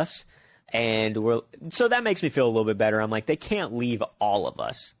flight as us. And so that makes me feel a little bit better. I'm like, they can't leave all of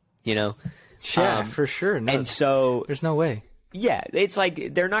us, Yeah, for sure. No, and so there's no way. Yeah, it's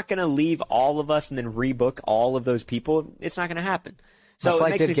like they're not going to leave all of us and then rebook all of those people. It's not going to happen. So it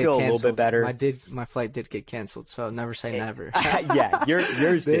makes me feel a little bit better. My flight did get canceled, so never say never. Yeah,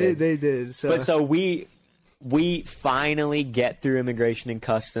 yours did. They did. So. But so we finally get through immigration and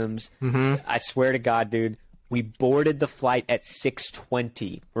customs. Mm-hmm. I swear to God, dude, we boarded the flight at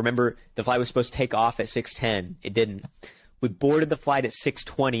 6:20. Remember, the flight was supposed to take off at 6:10. It didn't. We boarded the flight at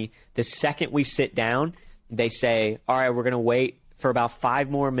 6:20. The second we sit down, they say, all right, we're going to wait for about 5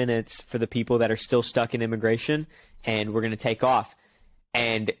 more minutes for the people that are still stuck in immigration, and we're going to take off.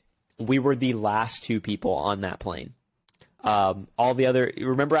 And we were the last 2 people on that plane. All the other,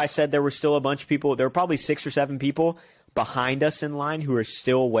 remember I said there were still a bunch of people, there were probably 6 or 7 people behind us in line who are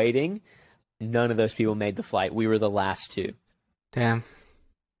still waiting. None of those people made the flight. We were the last 2. Damn.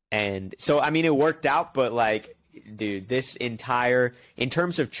 And so, I mean, it worked out, but like, dude, in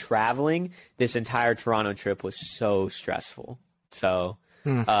terms of traveling, this entire Toronto trip was so stressful. So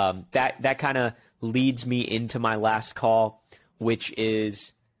that kind of leads me into my last call, which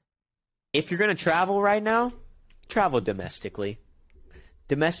is, if you're going to travel right now, travel domestically.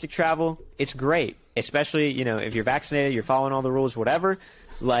 Domestic travel, it's great, especially, if you're vaccinated, you're following all the rules, whatever.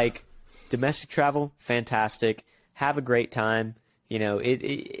 Like, domestic travel, fantastic. Have a great time.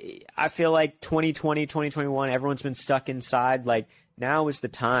 I feel like 2020, 2021, everyone's been stuck inside. Like, now is the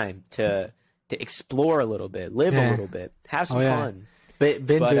time to explore a little bit, live a little bit, have some fun. Been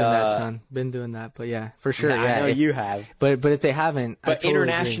doing that, son. Been doing that, but yeah, for sure. I know you have. But if they haven't, but I totally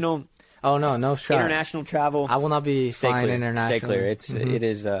international. Agree. Oh no shot. International travel. I will not be flying international. Stay clear.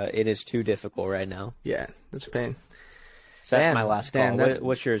 It is too difficult right now. Yeah, it's a pain. So that's my last call.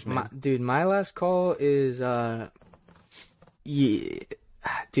 What's yours, man? Dude, my last call is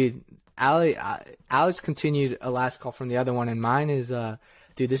dude, Alex continued a last call from the other one, and mine is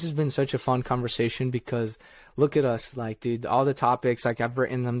dude, this has been such a fun conversation because look at us, like, dude, all the topics, like, I've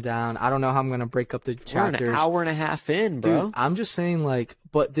written them down. I don't know how I'm gonna break up the chapters. We're an hour and a half in, bro. Dude, I'm just saying, like,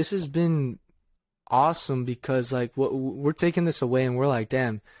 but this has been awesome because, like, we're taking this away and we're like,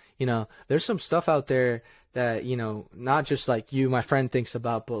 damn, there's some stuff out there that, not just like you, my friend, thinks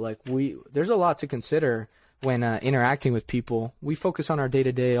about, but like there's a lot to consider when interacting with people. We focus on our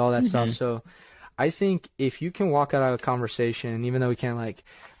day-to-day, all that stuff. So I think if you can walk out of a conversation, even though we can't like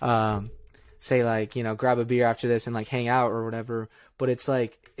say like, grab a beer after this and like hang out or whatever, but it's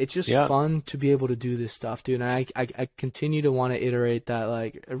like, it's just fun to be able to do this stuff, dude. And I continue to want to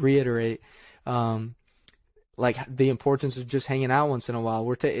reiterate like the importance of just hanging out once in a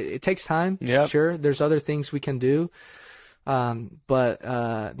while. It takes time. Sure. There's other things we can do.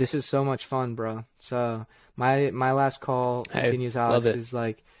 But this is so much fun, bro. So my last call continues, Alex, is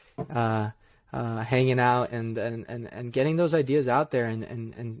like hanging out and getting those ideas out there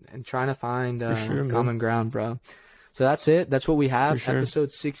and trying to find common ground, bro. So that's it. That's what we have. Sure.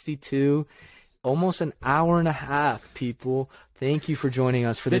 Episode 62, almost an hour and a half, people. Thank you for joining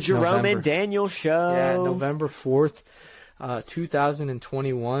us for the this Jerome and Daniel show. Yeah, November 4th,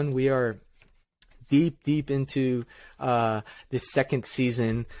 2021. We are deep into this second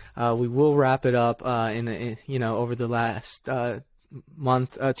season. We will wrap it up in over the last 2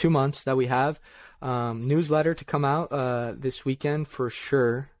 months that we have. newsletter to come out this weekend for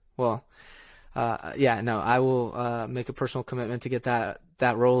sure. Well, I will make a personal commitment to get that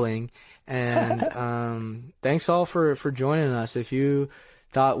rolling. And thanks all for joining us. If you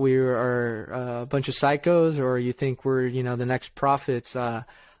thought we were a bunch of psychos, or you think we're the next prophets,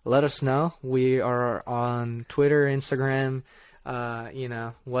 let us know. We are on Twitter, Instagram,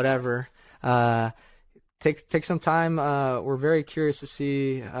 whatever. Take some time. We're very curious to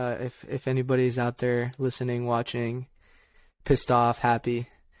see if anybody's out there listening, watching, pissed off, happy.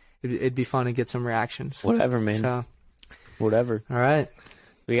 It'd be fun to get some reactions. Whatever, man. So, whatever. All right.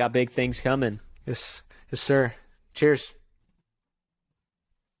 We got big things coming. Yes, sir. Cheers.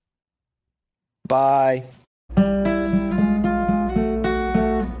 Bye.